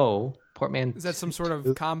 portmanteau is that some sort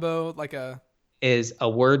of combo, like is a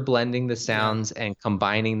word blending the sounds and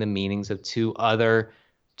combining the meanings of two other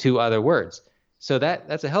words. So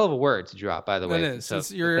that's a hell of a word to drop, by the way. It is. So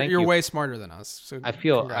you're way smarter than us. So I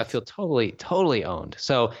feel congrats. totally owned.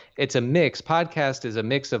 So it's a mix. Podcast is a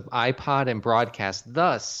mix of iPod and broadcast.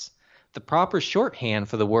 Thus, the proper shorthand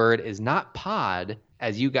for the word is not pod,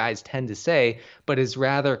 as you guys tend to say, but is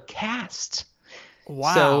rather cast.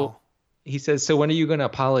 Wow. So he says, so when are you going to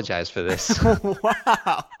apologize for this?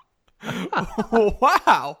 Wow.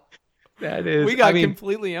 Wow. That is. We got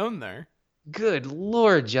completely owned there. Good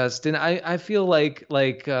Lord, Justin. I feel like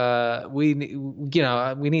we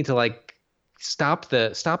need to like stop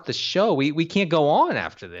the show. We can't go on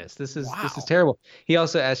after this. This is terrible. He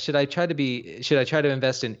also asked, should I try to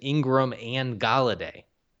invest in Ingram and Galladay?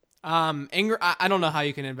 Ingram, I don't know how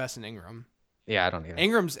you can invest in Ingram. Yeah, I don't either.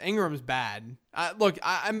 Ingram's bad. Look,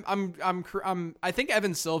 I think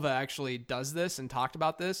Evan Silva actually does this and talked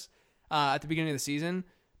about this at the beginning of the season.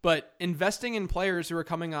 But investing in players who are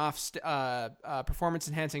coming off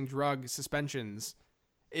performance-enhancing drug suspensions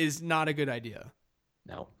is not a good idea.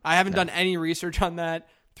 No. I haven't done any research on that.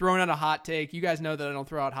 Throwing out a hot take. You guys know that I don't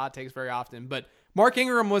throw out hot takes very often. But Mark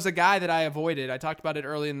Ingram was a guy that I avoided. I talked about it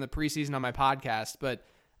early in the preseason on my podcast. But,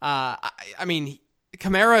 I mean,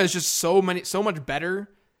 Kamara is just so much better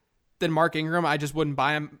than Mark Ingram. I just wouldn't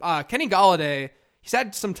buy him. Kenny Galladay, he's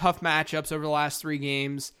had some tough matchups over the last 3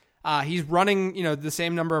 games. He's running, the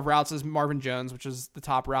same number of routes as Marvin Jones, which is the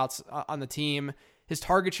top routes on the team. His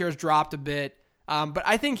target share's dropped a bit, but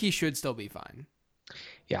I think he should still be fine.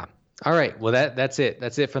 Yeah. All right. Well, that's it.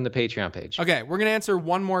 That's it from the Patreon page. Okay, we're gonna answer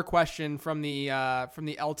one more question from the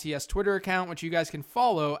LTS Twitter account, which you guys can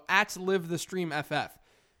follow at LiveTheStreamFF.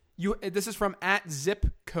 This is from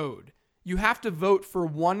 @ZipCode. You have to vote for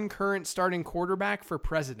one current starting quarterback for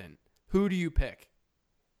president. Who do you pick?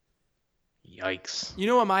 Yikes. You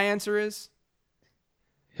know what my answer is?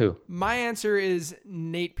 Who? My answer is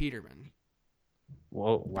Nate Peterman.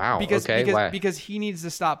 Whoa, wow. Because he needs to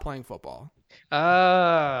stop playing football.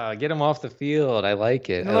 Get him off the field. I like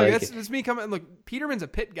it. That's me coming. Look, Peterman's a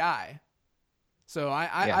Pitt guy. So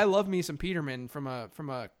I love me some Peterman from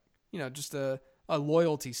a just a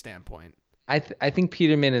loyalty standpoint. I think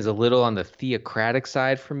Peterman is a little on the theocratic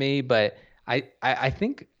side for me, but I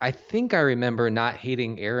think I remember not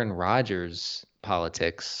hating Aaron Rodgers'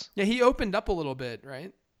 politics. Yeah, he opened up a little bit,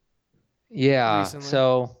 right? Yeah. Recently.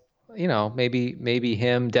 So, maybe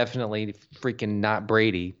him, definitely freaking not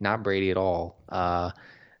Brady at all. I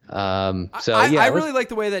really like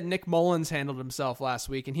the way that Nick Mullins handled himself last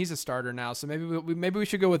week, and he's a starter now. So maybe we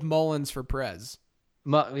should go with Mullins for Prez.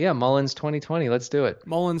 Mullins 2020. Let's do it.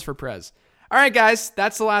 Mullins for Prez. All right, guys,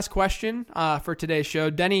 that's the last question for today's show.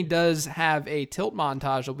 Denny does have a tilt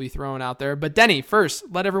montage he'll be throwing out there. But Denny, first,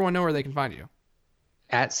 let everyone know where they can find you.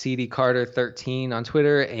 At CDCarter13 on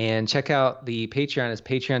Twitter, and check out the Patreon. It's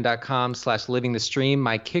patreon.com/livingthestream.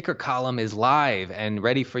 My kicker column is live and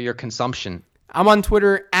ready for your consumption. I'm on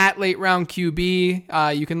Twitter at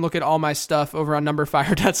LateRoundQB. You can look at all my stuff over on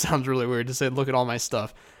Numberfire. That sounds really weird to say look at all my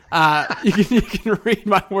stuff. You can read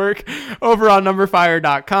my work over on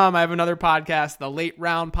Numberfire.com. I have another podcast, the Late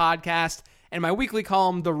Round Podcast, and my weekly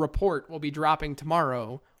column, The Report, will be dropping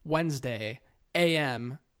tomorrow, Wednesday,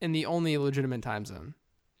 a.m. in the only legitimate time zone.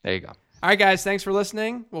 There you go. All right, guys, thanks for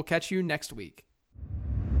listening. We'll catch you next week.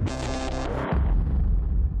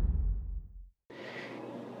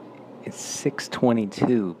 It's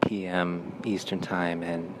 6:22 p.m. Eastern Time,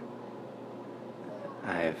 and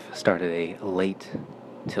I've started a late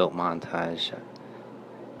tilt montage.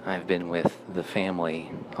 I've been with the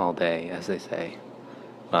family all day, as they say.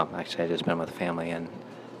 Well, actually, I've just been with the family, and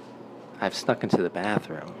I've snuck into the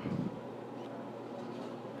bathroom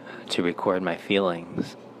to record my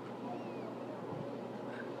feelings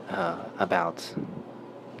about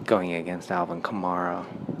going against Alvin Kamara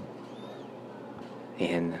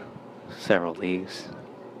in several leagues.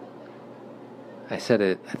 I said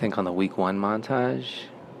it, I think, on the week 1 montage,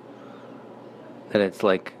 that it's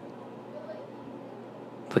like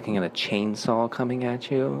looking at a chainsaw coming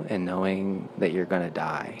at you and knowing that you're going to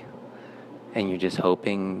die. And you're just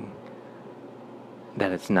hoping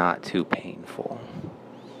that it's not too painful.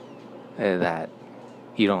 That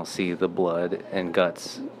you don't see the blood and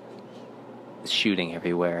guts shooting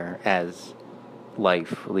everywhere as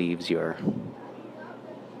life leaves your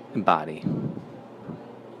body.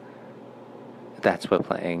 That's what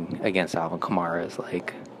playing against Alvin Kamara is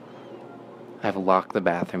like. I've locked the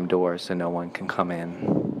bathroom door so no one can come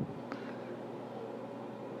in.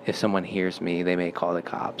 If someone hears me, they may call the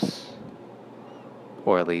cops.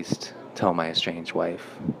 Or at least tell my estranged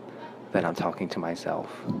wife that I'm talking to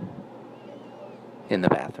myself in the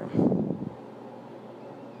bathroom.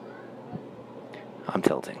 I'm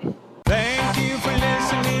tilting. Thank you for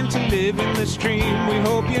listening to Living the Stream. We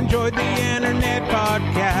hope you enjoyed the internet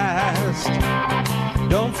podcast.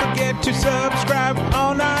 Don't forget to subscribe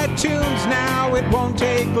on iTunes now. It won't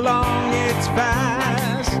take long, it's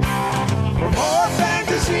fast. For more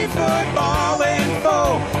fantasy football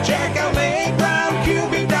info, check out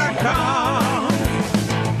LateRoundQB.com.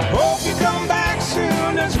 Hope you come back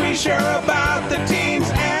soon as we share about